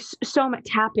 it's so much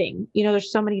tapping.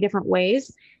 There's so many different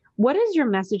ways. What is your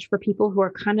message for people who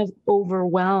are kind of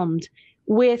overwhelmed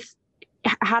with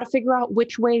how to figure out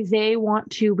which way they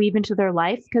want to weave into their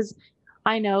life? Because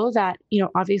I know that,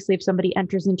 obviously, if somebody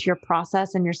enters into your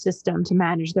process and your system to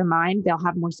manage their mind, they'll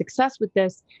have more success with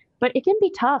this. But it can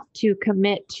be tough to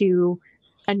commit to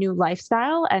a new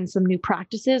lifestyle and some new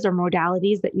practices or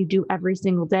modalities that you do every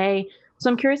single day. So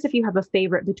I'm curious if you have a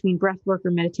favorite between breath work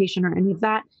or meditation or any of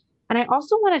that. And I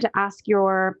also wanted to ask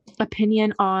your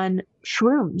opinion on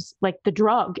shrooms, like the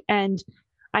drug. And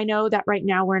I know that right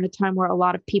now we're in a time where a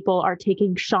lot of people are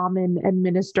taking shaman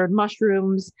administered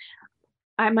mushrooms.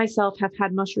 I myself have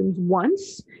had mushrooms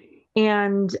once,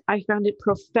 and I found it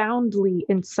profoundly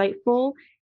insightful.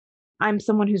 I'm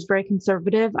someone who's very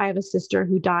conservative. I have a sister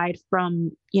who died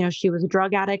from, she was a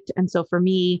drug addict. And so for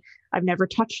me, I've never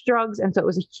touched drugs. And so it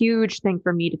was a huge thing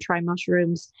for me to try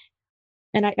mushrooms.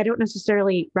 And I don't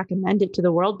necessarily recommend it to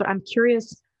the world, but I'm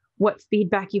curious what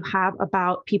feedback you have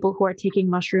about people who are taking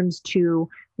mushrooms to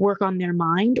work on their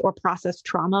mind or process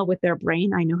trauma with their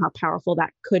brain. I know how powerful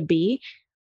that could be,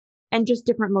 and just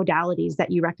different modalities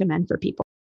that you recommend for people.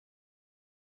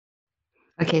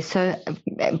 Okay, so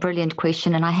a brilliant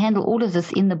question. And I handle all of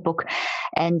this in the book.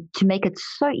 And to make it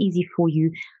so easy for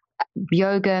you,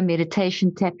 yoga,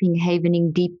 meditation, tapping,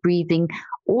 havening, deep breathing,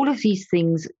 all of these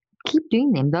things, keep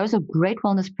doing them. Those are great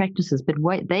wellness practices, but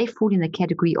they fall in the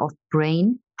category of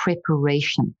brain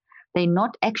preparation. They're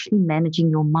not actually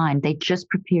managing your mind. They're just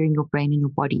preparing your brain and your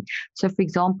body. So, for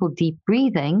example, deep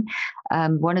breathing,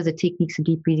 one of the techniques of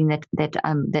deep breathing that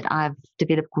I've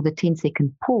developed called the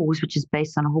 10-second pause, which is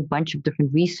based on a whole bunch of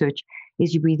different research,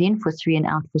 is you breathe in for 3 and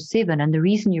out for 7. And the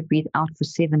reason you breathe out for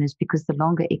 7 is because the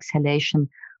longer exhalation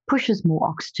pushes more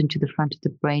oxygen to the front of the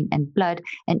brain and blood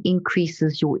and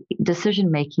increases your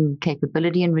decision-making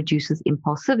capability and reduces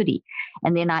impulsivity.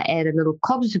 And then I add a little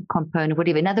cognitive component,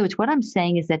 whatever. In other words, what I'm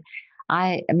saying is that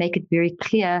I make it very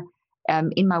clear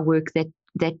in my work that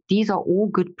these are all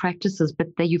good practices, but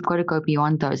you've got to go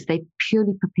beyond those. They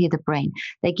purely prepare the brain.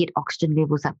 They get oxygen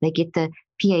levels up. They get the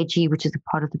PAG, which is a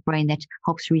part of the brain that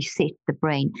helps reset the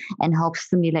brain and helps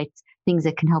stimulate things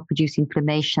that can help reduce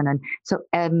inflammation. And so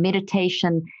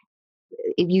meditation,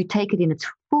 if you take it in its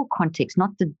full context,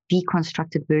 not the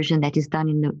deconstructed version that is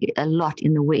done a lot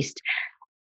in the West,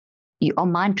 our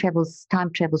mind travels,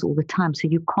 time travels all the time. So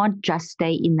you can't just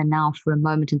stay in the now for a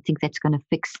moment and think that's going to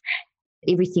fix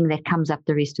everything that comes up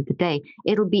the rest of the day.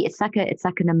 It's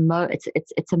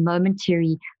a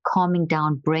momentary calming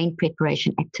down brain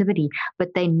preparation activity, but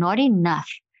they're not enough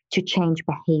to change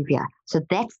behavior. So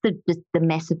that's the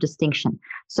massive distinction.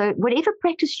 So whatever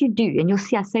practice you do, and you'll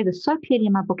see I say this so clearly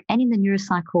in my book and in the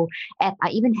Neurocycle app,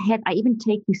 I even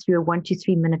take you through a 1 to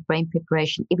 3 minute brain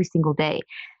preparation every single day.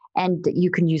 And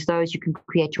you can use those, you can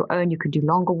create your own, you can do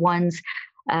longer ones.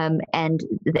 And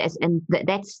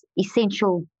that's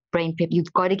essential brain prep.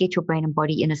 You've got to get your brain and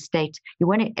body in a state.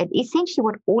 Essentially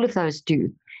what all of those do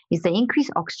is they increase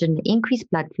oxygen, they increase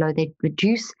blood flow, they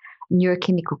reduce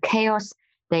neurochemical chaos,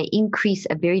 they increase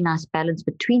a very nice balance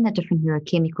between the different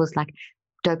neurochemicals like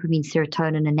dopamine,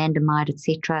 serotonin, anandamide,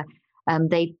 etc.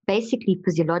 They basically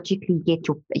physiologically get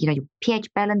your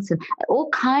pH balance and all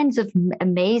kinds of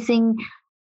amazing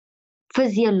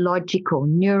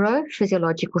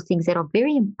neurophysiological things that are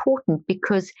very important,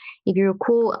 because if you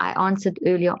recall, I answered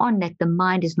earlier on that the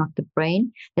mind is not the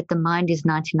brain, that the mind is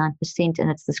 99%, and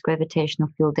it's this gravitational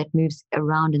field that moves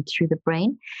around and through the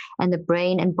brain, and the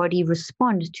brain and body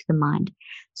respond to the mind.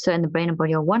 So, and the brain and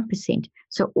body are 1%.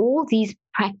 So all these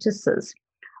practices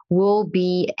will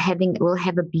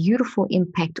have a beautiful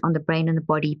impact on the brain and the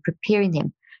body, preparing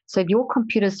them. So if your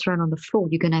computer is thrown on the floor,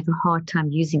 you're going to have a hard time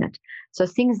using it. So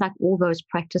things like all those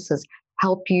practices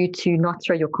help you to not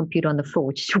throw your computer on the floor,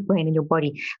 which is your brain and your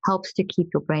body, helps to keep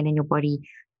your brain and your body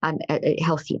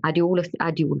healthy. I do all of them.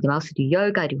 I also do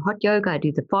yoga. I do hot yoga. I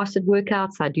do the fasted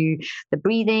workouts. I do the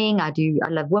breathing. I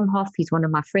love Wim Hof. He's one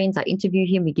of my friends. I interview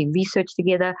him. We do research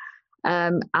together.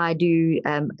 I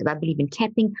believe in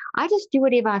tapping. I just do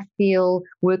whatever I feel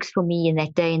works for me in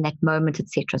that day, in that moment,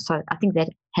 etc. So I think that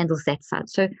handles that side.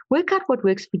 So work out what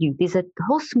works for you. There's a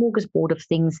whole smorgasbord of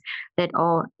things that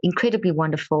are incredibly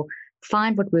wonderful.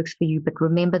 Find what works for you, but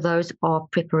remember those are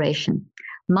preparation.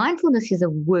 Mindfulness is a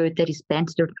word that is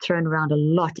bantered, thrown around a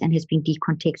lot, and has been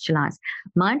decontextualized.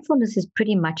 Mindfulness is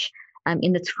pretty much,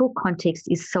 in its full context,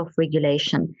 is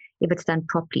self-regulation if it's done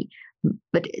properly.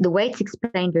 But the way it's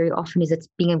explained very often is it's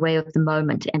being aware of the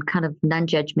moment and kind of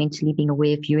non-judgmentally being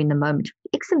aware of you in the moment.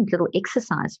 Excellent little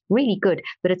exercise, really good,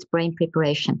 but it's brain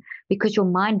preparation because your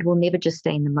mind will never just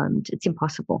stay in the moment. It's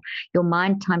impossible. Your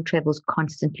mind time travels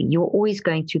constantly. You're always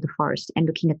going through the forest and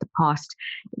looking at the past.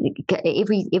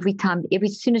 Every time,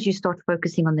 as soon as you start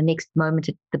focusing on the next moment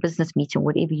at the business meeting,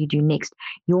 whatever you do next,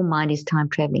 your mind is time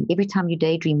traveling. Every time you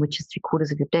daydream, which is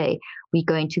 3/4 of your day, we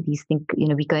go into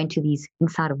these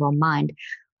inside of our mind.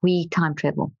 We time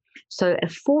travel. So a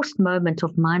forced moment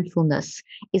of mindfulness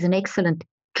is an excellent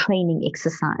training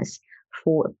exercise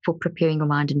for preparing your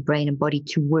mind and brain and body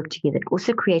to work together. It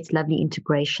also creates lovely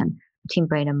integration between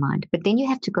brain and mind. But then you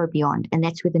have to go beyond, and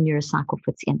that's where the neurocycle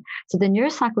fits in. So the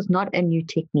neurocycle is not a new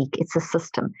technique, it's a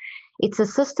system. It's a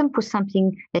system for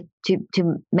something that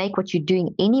to make what you're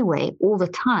doing anyway all the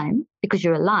time, because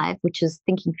you're alive, which is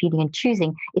thinking, feeling, and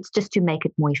choosing. It's just to make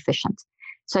it more efficient.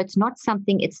 So it's not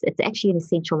something, it's actually an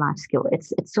essential life skill.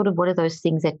 It's sort of one of those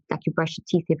things that, like you brush your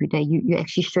teeth every day, you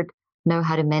actually should know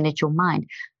how to manage your mind,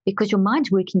 because your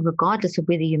mind's working regardless of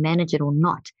whether you manage it or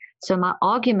not. So my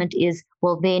argument is,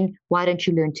 well, then why don't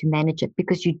you learn to manage it?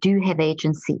 Because you do have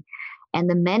agency. And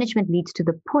the management leads to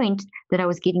the point that I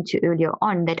was getting to earlier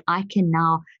on, that I can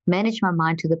now manage my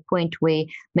mind to the point where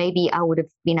maybe I would have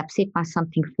been upset by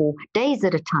something for days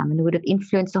at a time, and it would have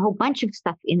influenced a whole bunch of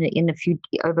stuff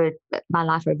over my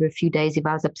life over a few days if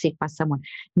I was upset by someone.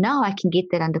 Now I can get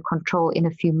that under control in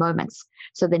a few moments.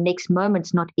 So the next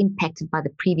moment's not impacted by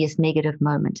the previous negative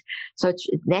moment. So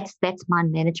that's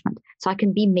mind management. So I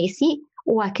can be messy,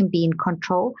 or I can be in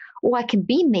control, or I can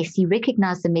be messy,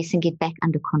 recognize the mess and get back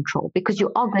under control, because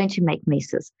you are going to make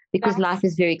messes, because life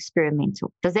is very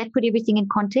experimental. Does that put everything in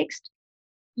context?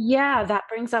 Yeah, that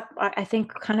brings up, I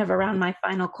think, kind of around my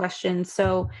final question.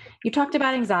 So, you talked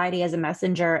about anxiety as a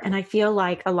messenger, and I feel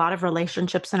like a lot of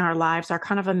relationships in our lives are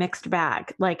kind of a mixed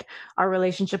bag. Like our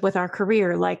relationship with our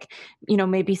career, like,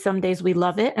 maybe some days we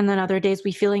love it, and then other days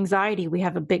we feel anxiety. We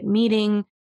have a big meeting,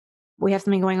 we have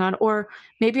something going on, or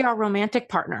maybe our romantic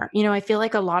partner. I feel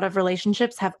like a lot of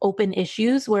relationships have open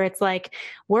issues where it's like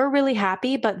we're really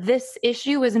happy, but this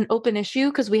issue is an open issue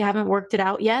because we haven't worked it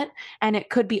out yet, and it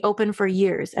could be open for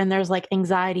years, and there's like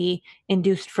anxiety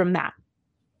induced from that.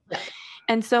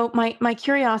 And so my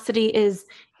curiosity is,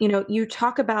 you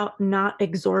talk about not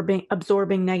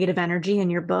absorbing negative energy in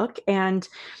your book. And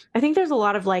I think there's a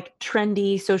lot of like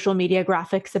trendy social media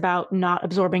graphics about not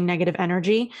absorbing negative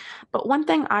energy. But one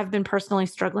thing I've been personally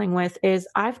struggling with is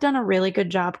I've done a really good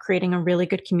job creating a really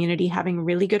good community, having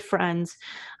really good friends.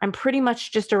 I'm pretty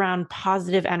much just around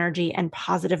positive energy and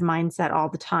positive mindset all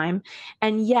the time.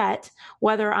 And yet,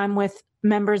 whether I'm with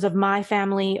members of my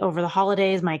family over the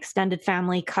holidays, my extended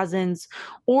family, cousins,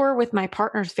 or with my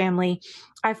partner's family,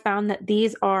 I found that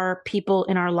these are people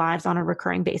in our lives on a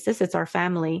recurring basis. It's our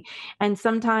family. And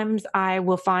sometimes I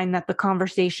will find that the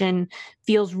conversation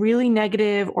feels really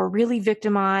negative or really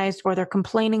victimized, or they're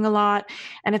complaining a lot.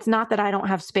 And it's not that I don't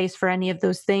have space for any of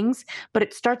those things, but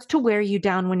it starts to wear you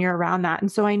down when you're around that.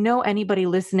 And so I know anybody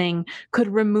listening could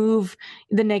remove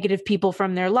the negative people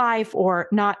from their life, or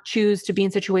not choose to be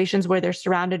in situations where they're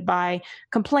surrounded by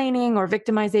complaining or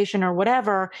victimization or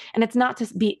whatever. And it's not to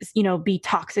be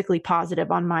toxically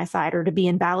positive on my side or to be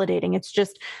invalidating. It's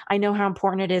just, I know how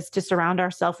important it is to surround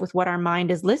ourselves with what our mind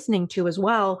is listening to as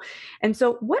well. And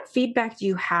so what feedback do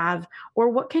you have, or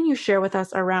what can you share with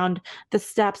us around the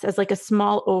steps as like a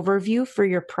small overview for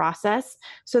your process,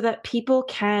 so that people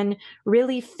can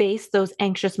really face those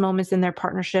anxious moments in their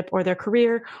partnership or their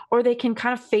career, or they can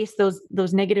kind of face those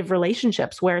negative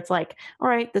relationships where it's like, all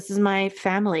right, this is my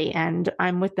family and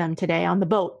I'm with them today on the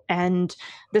boat, and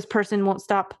this person won't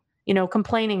stop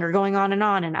complaining or going on,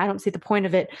 and I don't see the point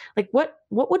of it. Like what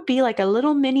would be like a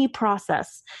little mini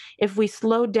process if we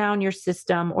slowed down your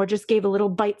system, or just gave a little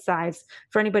bite size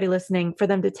for anybody listening for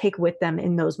them to take with them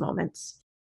in those moments?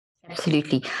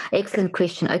 Absolutely. Excellent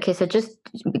question. Okay, so just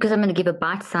because I'm going to give a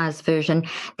bite-sized version,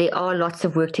 there are lots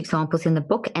of worked examples in the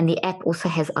book, and the app also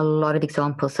has a lot of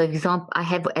examples. So, for example, I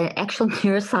have an actual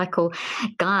neurocycle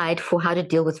guide for how to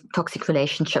deal with toxic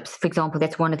relationships. For example,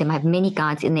 that's one of them. I have many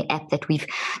guides in the app that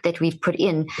we've put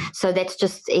in. So that's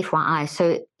just FYI.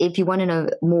 So if you want to know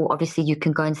more, obviously you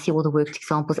can go and see all the worked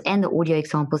examples and the audio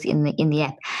examples in the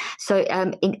app. So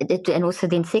and also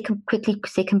then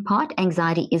second part,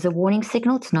 anxiety is a warning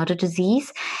signal. It's not a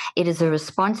disease. It is a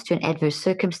response to an adverse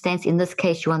circumstance. In this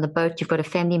case, you're on the boat, you've got a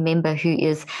family member who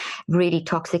is really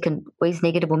toxic and always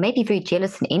negative, or maybe very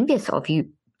jealous and envious of you.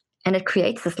 And it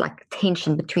creates this like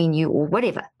tension between you, or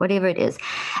whatever it is.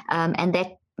 And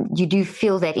that you do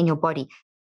feel that in your body.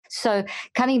 So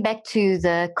coming back to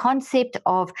the concept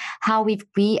of how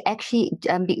we actually,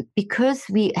 because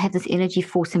we have this energy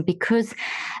force, and because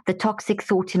the toxic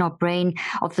thought in our brain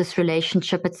of this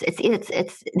relationship, it's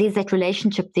there's that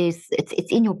relationship,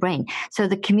 it's in your brain. So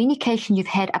the communication you've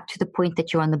had up to the point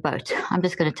that you're on the boat, I'm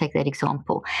just going to take that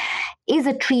example, is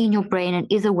a tree in your brain and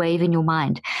is a wave in your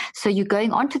mind. So you're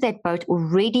going onto that boat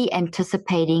already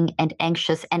anticipating and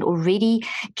anxious and already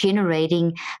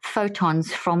generating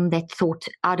photons from that thought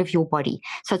out of your body.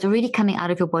 So it's already coming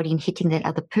out of your body and hitting that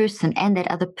other person, and that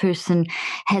other person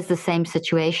has the same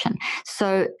situation.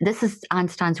 So this is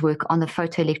Einstein's work on the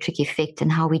photoelectric effect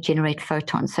and how we generate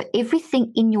photons. So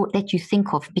everything in that you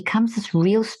think of becomes this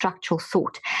real structural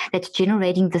thought that's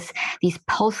generating these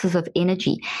pulses of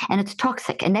energy, and it's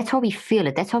toxic. And that's why we feel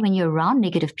it. That's why when you're around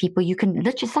negative people, you can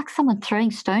literally, it's like someone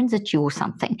throwing stones at you or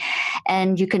something,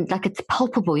 and you can, like, it's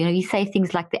palpable. You say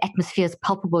things like the atmosphere is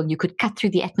palpable, and you could cut through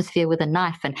the atmosphere with a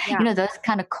knife, and those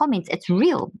kind of comments. It's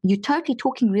real. You're totally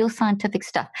talking real scientific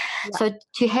stuff. Yeah. So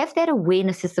to have that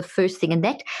awareness is the first thing, and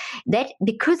that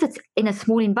because it's in a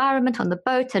small environment on the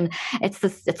boat, and it's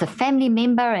a family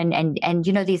member, and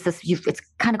there's this, it's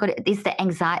kind of got, there's the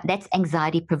anxiety, that's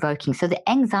anxiety provoking. So the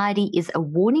anxiety is a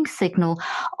warning signal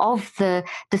of the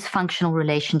dysfunctional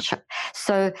relationship.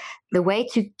 So the way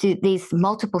to do, there's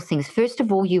multiple things. First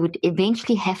of all, you would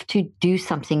eventually have to do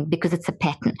something because it's a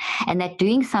pattern. And that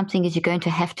doing something is you're going to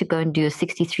have to go and do a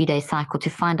 63-day cycle to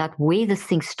find out where this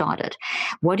thing started.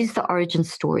 What is the origin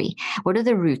story? What are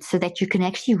the roots? So that you can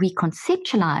actually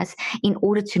reconceptualize in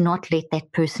order to not let that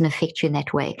person affect you in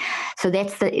that way. So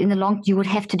that's you would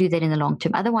have to do that in the long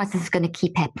term. Otherwise, this is going to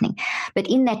keep happening. But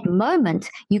in that moment,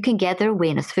 you can gather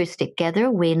awareness. First step, gather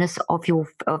awareness of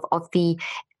the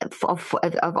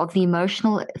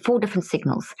emotional, 4 different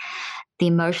signals. The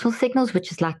emotional signals,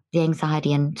 which is like the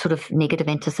anxiety and sort of negative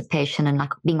anticipation and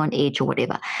like being on edge or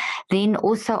whatever. Then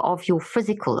also of your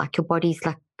physical, like your body's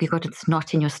like you've got this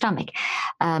knot in your stomach.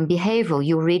 Behavioral,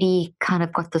 you already kind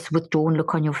of got this withdrawn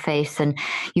look on your face, and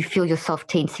you feel yourself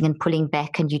tensing and pulling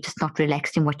back, and you're just not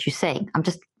relaxed in what you're saying. I'm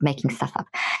just making stuff up.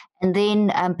 And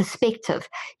then perspective,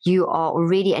 you are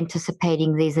already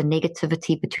anticipating there's a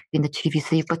negativity between the two of you.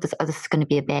 So you've got this, this is going to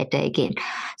be a bad day again.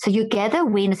 So you gather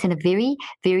awareness in a very,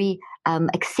 very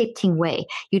accepting way.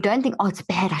 You don't think, oh, it's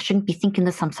bad, I shouldn't be thinking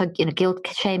this, I'm so guilt,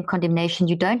 shame, condemnation.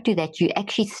 You don't do that. You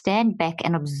actually stand back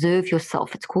and observe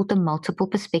yourself. It's called the multiple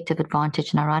perspective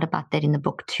advantage, and I write about that in the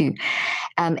book too.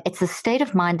 It's a state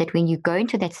of mind that when you go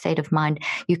into that state of mind,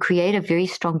 you create a very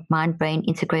strong mind-brain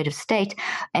integrative state,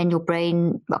 and your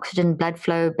brain, oxygen, blood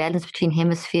flow, balance between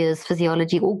hemispheres,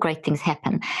 physiology, all great things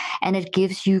happen. And it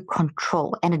gives you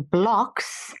control, and it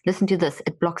blocks, listen to this,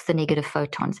 it blocks the negative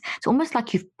photons. It's almost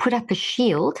like you've put up a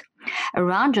shield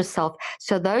around yourself,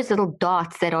 so those little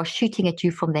darts that are shooting at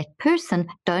you from that person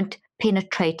don't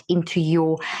penetrate into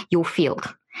your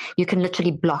field. You can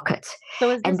literally block it.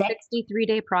 So is this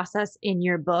 63-day process in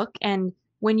your book? And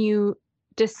when you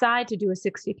decide to do a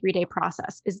 63-day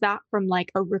process, is that from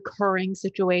like a recurring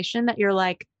situation that you're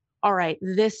like, all right,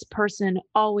 this person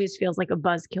always feels like a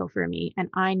buzzkill for me, and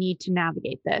I need to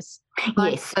navigate this?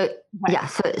 Yes.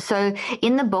 So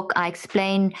in the book, I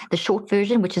explain the short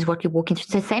version, which is what you're walking through.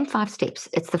 It's the same 5 steps.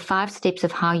 It's the 5 steps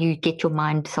of how you get your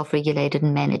mind self-regulated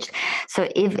and managed. So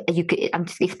I'm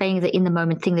just explaining the in the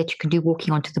moment thing that you can do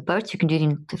walking onto the boat. You can do it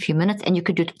in a few minutes, and you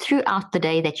can do it throughout the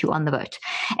day that you're on the boat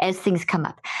as things come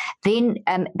up. Then,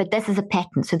 but this is a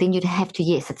pattern. So then you'd have to,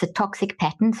 yes, it's a toxic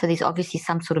pattern. So there's obviously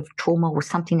some sort of trauma or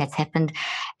something that's happened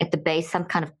at the base, some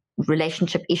kind of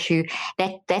relationship issue.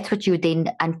 That's what you would then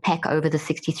unpack over the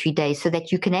 63 days, so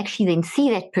that you can actually then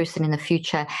see that person in the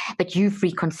future, but you've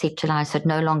reconceptualized, so it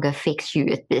no longer affects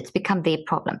you. It's become their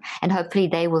problem, and hopefully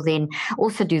they will then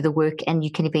also do the work, and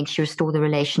you can eventually restore the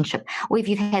relationship. Or if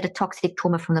you've had a toxic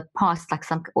trauma from the past, like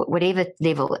some whatever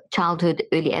level, childhood,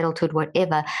 early adulthood,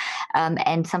 whatever,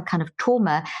 and some kind of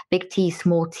trauma, big T,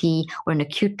 small t, or an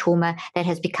acute trauma that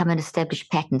has become an established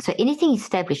pattern. So anything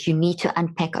established, you need to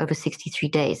unpack over 63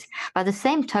 days. By the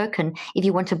same token, if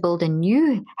you want to build a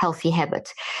new healthy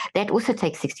habit, that also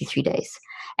takes 63 days.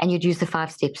 And you'd use the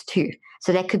 5 steps too.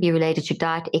 So that could be related to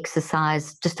diet,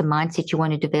 exercise, just a mindset you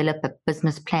want to develop, a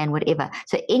business plan, whatever.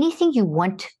 So anything you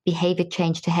want behavior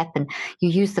change to happen, you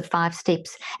use the 5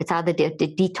 steps. It's either the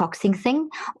detoxing thing,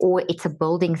 or it's a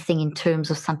building thing in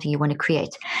terms of something you want to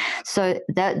create. So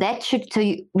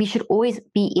we should always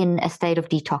be in a state of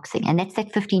detoxing. And that's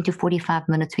that 15 to 45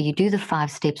 minutes where you do the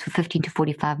 5 steps for 15 to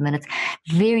 45 minutes,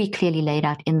 very clearly laid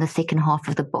out in the second half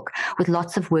of the book, with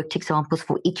lots of worked examples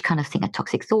for each kind of thing, a toxic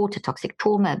toxic thought, a toxic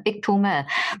trauma, a big trauma,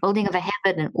 building of a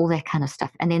habit, and all that kind of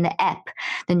stuff. And then the app,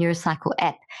 the Neurocycle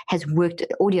app, has worked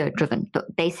audio driven, the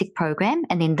basic program,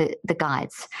 and then the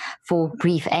guides for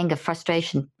grief, anger,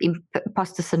 frustration,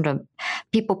 imposter syndrome,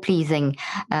 people pleasing,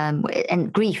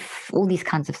 and grief, all these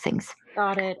kinds of things.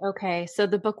 Got it. Okay. So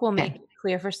the book will make it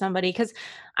clear for somebody, because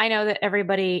I know that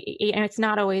everybody, it's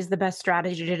not always the best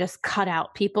strategy to just cut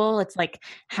out people. It's like,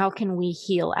 how can we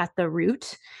heal at the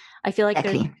root? I feel like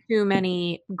there's too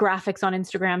many graphics on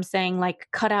Instagram saying like,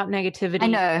 cut out negativity. I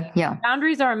know, yeah.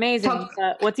 Boundaries are amazing.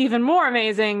 But what's even more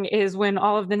amazing is when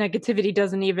all of the negativity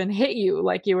doesn't even hit you,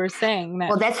 like you were saying.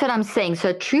 Well, that's what I'm saying. So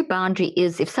a true boundary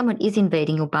is, if someone is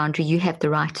invading your boundary, you have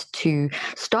the right to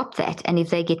stop that. And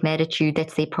if they get mad at you,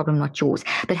 that's their problem, not yours.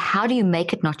 But how do you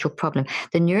make it not your problem?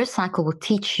 The Neurocycle will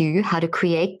teach you how to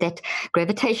create that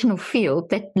gravitational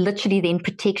field that literally then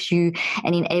protects you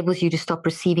and enables you to stop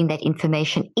receiving that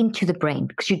information into the brain,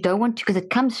 because you don't want to, because it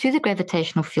comes through the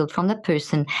gravitational field from the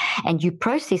person, and you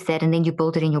process that and then you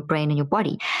build it in your brain and your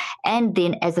body, and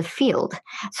then as a field.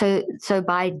 So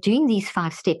by doing these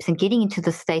 5 steps and getting into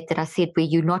the state that I said, where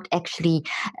you're not actually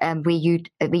where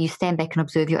you stand back and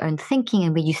observe your own thinking,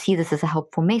 and where you see this as a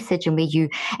helpful message, and where you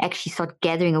actually start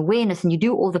gathering awareness, and you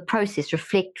do all the process,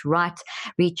 reflect, write,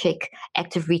 recheck,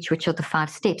 active reach, which are the 5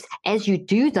 steps. As you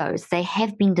do those, they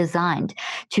have been designed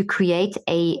to create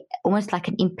almost like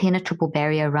an impenetrable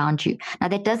barrier around you. Now,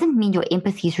 that doesn't mean your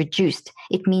empathy is reduced.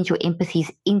 It means your empathy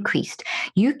is increased.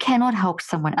 You cannot help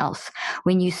someone else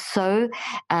when you're such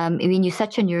a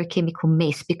neurochemical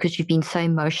mess because you've been so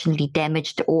emotionally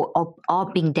damaged or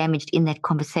are being damaged in that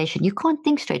conversation. You can't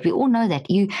think straight. We all know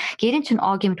that. You get into an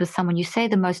argument with someone, you say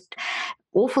the most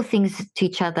awful things to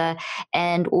each other,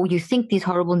 or you think these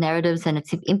horrible narratives, and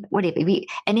it's whatever.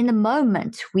 And in the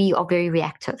moment, we are very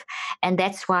reactive, and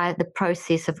that's why the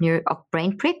process of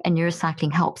brain prep and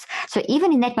neurocycling helps. So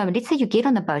even in that moment, let's say you get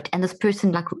on the boat and this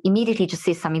person like immediately just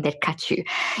says something that cuts you,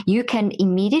 you can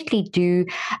immediately do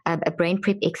a brain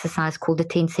prep exercise called the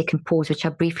 10-second pause, which I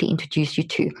briefly introduced you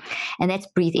to, and that's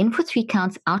breathe in for 3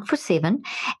 counts, out for 7,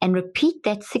 and repeat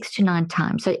that 6 to 9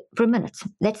 times. So for a minute,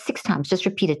 that's 6 times. Just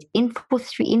repeat it. In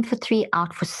for 3,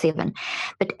 out for 7.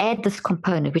 But add this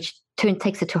component, which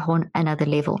takes it to a whole another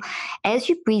level. As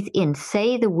you breathe in,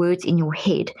 say the words in your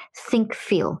head, think,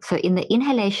 feel. So in the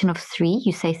inhalation of 3,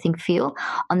 you say think, feel.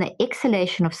 On the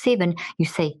exhalation of 7, you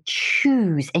say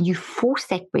choose, and you force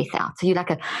that breath out. So you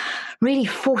really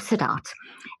force it out.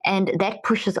 And that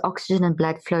pushes oxygen and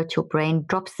blood flow to your brain,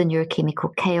 drops the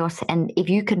neurochemical chaos. And if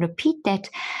you can repeat that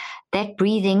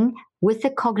breathing with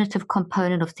the cognitive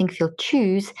component of think, feel,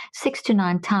 choose 6 to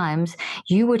 9 times,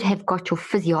 you would have got your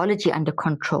physiology under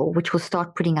control, which will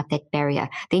start putting up that barrier.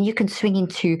 Then you can swing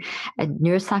into a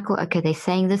neurocycle. Okay, they're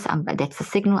saying this. That's a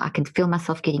signal. I can feel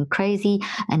myself getting crazy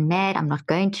and mad. I'm not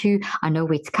going to. I know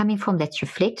where it's coming from. Let's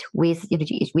reflect. Where's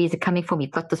it coming from? You've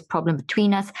got this problem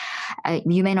between us.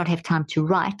 You may not have time to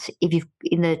write. If you've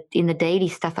in the daily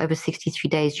stuff over 63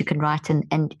 days, you can write.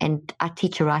 And I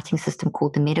teach a writing system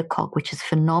called the Metacog, which is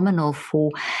phenomenal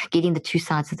for getting the 2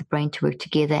 sides of the brain to work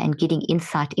together and getting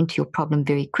insight into your problem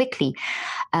very quickly.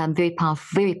 Very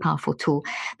powerful tool.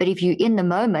 But if you're in the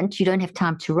moment, you don't have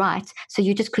time to write, so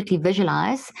you just quickly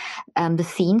visualize the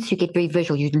scenes. You get very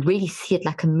visual. You really see it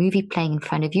like a movie playing in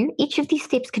front of you. Each of these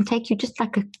steps can take you just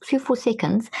like a few 4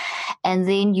 seconds, and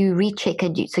then you recheck.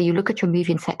 So you look at your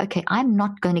movie and say, okay, I'm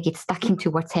not going to get stuck into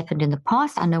what's happened in the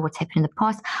past. I know what's happened in the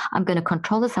past. I'm going to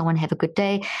control this. I want to have a good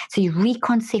day. So you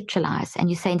reconceptualize, and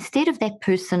you say, instead of that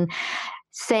person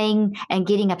saying and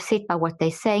getting upset by what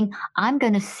they're saying, I'm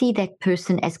going to see that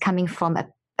person as coming from a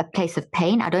place of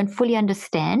pain. I don't fully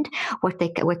understand what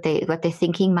they're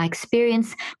thinking. My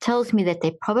experience tells me that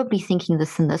they're probably thinking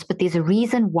this and this, but there's a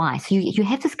reason why. So you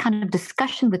have this kind of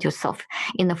discussion with yourself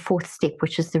in the 4th step,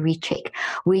 which is the recheck,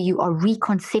 where you are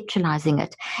reconceptualizing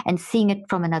it and seeing it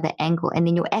from another angle. And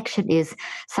then your action is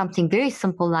something very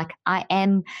simple, like I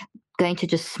am going to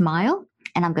just smile,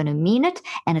 and I'm going to mean it,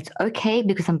 and it's okay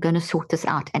because I'm going to sort this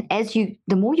out. And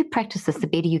the more you practice this, the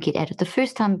better you get at it. The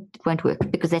first time it won't work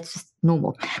because that's just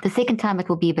normal. The second time it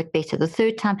will be a bit better. The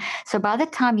third time. So by the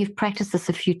time you've practiced this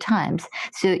a few times,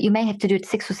 so you may have to do it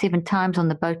 6 or 7 times on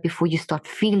the boat before you start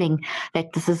feeling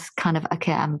that this is kind of,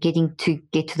 okay, I'm getting to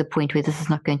get to the point where this is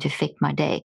not going to affect my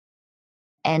day.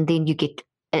 And then you get,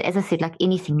 as I said, like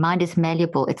anything, mind is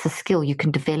malleable. It's a skill. You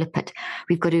can develop it.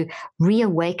 We've got to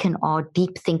reawaken our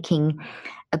deep thinking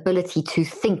ability to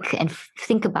think and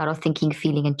think about our thinking,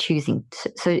 feeling, and choosing.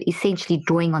 So essentially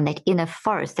drawing on that inner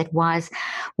forest, that wise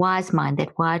mind,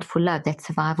 that wired for love, that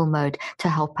survival mode to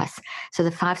help us. So the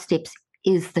 5 steps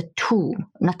is the tool,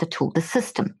 not the tool, the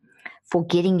system for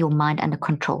getting your mind under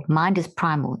control. Mind is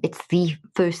primal. It's the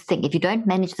first thing. If you don't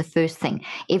manage the first thing,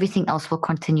 everything else will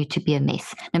continue to be a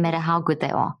mess, no matter how good they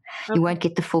are. Okay. You won't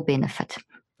get the full benefit.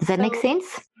 Does that make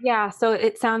sense? Yeah. So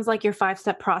it sounds like your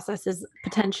 5-step process is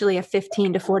potentially a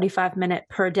 15 to 45 minute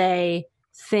per day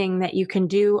thing that you can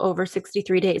do over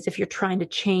 63 days if you're trying to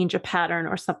change a pattern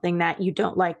or something that you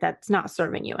don't like that's not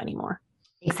serving you anymore.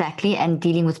 Exactly, and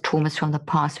dealing with traumas from the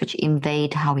past which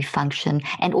invade how we function,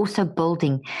 and also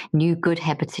building new good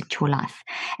habits into your life.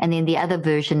 And then the other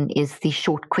version is the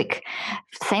short, quick,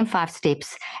 same 5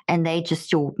 steps, and they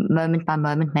just your moment by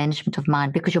moment management of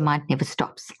mind, because your mind never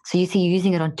stops. So you see, you're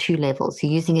using it on 2 levels.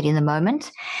 You're using it in the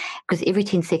moment, because every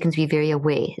 10 seconds we're very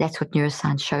aware. That's what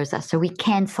neuroscience shows us. So we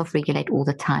can self-regulate all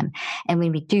the time. And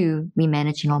when we do, we're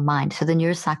managing our mind. So the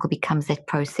neurocycle becomes that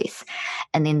process.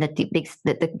 And then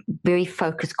the very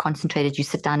focused, concentrated, you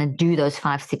sit down and do those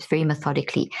 5 steps very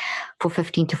methodically for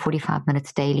 15 to 45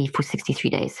 minutes daily for 63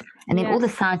 days. And then all the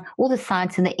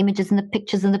science and the images and the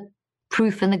pictures and the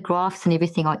proof and the graphs and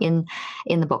everything are in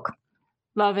the book.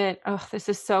 Love it. Oh, this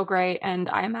is so great. And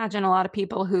I imagine a lot of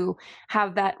people who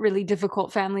have that really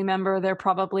difficult family member, they're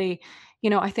probably,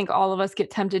 I think all of us get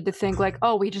tempted to think like,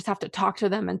 oh, we just have to talk to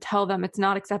them and tell them it's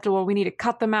not acceptable. We need to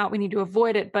cut them out. We need to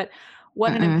avoid it. But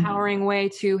what an empowering way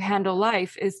to handle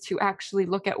life is to actually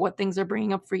look at what things are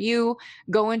bringing up for you,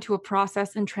 go into a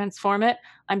process and transform it.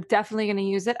 I'm definitely going to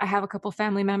use it. I have a couple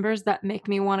family members that make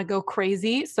me want to go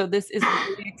crazy. So this is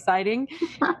really exciting.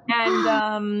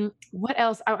 And what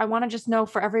else? I want to just know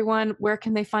for everyone, where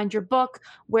can they find your book?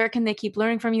 Where can they keep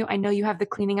learning from you? I know you have the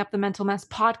Cleaning Up the Mental Mess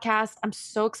podcast. I'm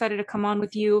so excited to come on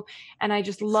with you. And I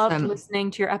just loved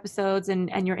listening to your episodes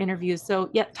and your interviews. So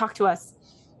yeah, talk to us.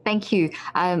 Thank you.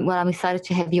 Well, I'm excited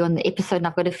to have you on the episode, and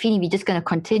I've got a feeling we're just going to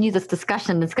continue this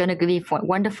discussion. It's going to be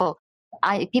wonderful.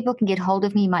 People can get hold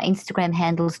of me. My Instagram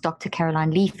handle is Dr. Caroline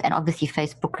Leaf, and obviously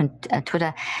Facebook and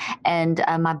Twitter. And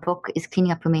my book is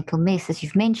Cleaning Up Your Mental Mess, as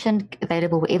you've mentioned,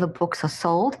 available wherever books are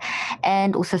sold,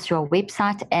 and also through our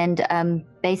website. And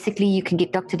basically, you can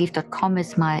get drleaf.com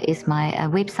is my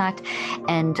website,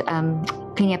 and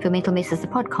Cleaning Up Your Mental Mess is the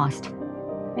podcast.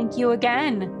 Thank you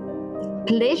again.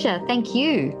 Pleasure. Thank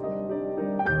you.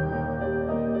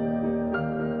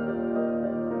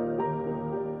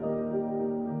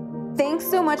 Thanks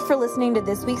so much for listening to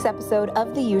this week's episode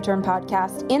of the U-Turn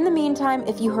Podcast. In the meantime,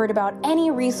 if you heard about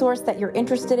any resource that you're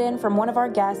interested in from one of our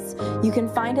guests, you can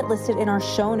find it listed in our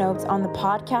show notes on the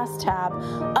podcast tab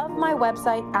of my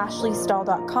website,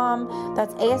 ashleystahl.com.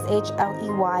 That's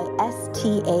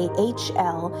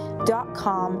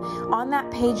AShleyStahl.com. On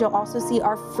that page, you'll also see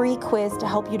our free quiz to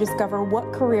help you discover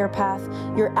what career path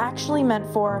you're actually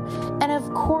meant for. And of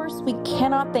course, we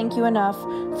cannot thank you enough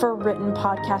for written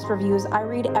podcast reviews. I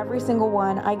read every single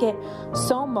one. I get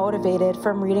so motivated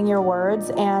from reading your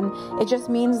words, and it just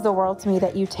means the world to me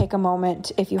that you take a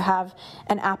moment, if you have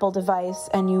an Apple device,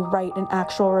 and you write an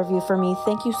actual review for me.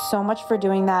 Thank you so much for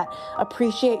doing that.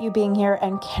 Appreciate you being here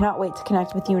and cannot wait to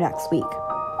connect with you next week.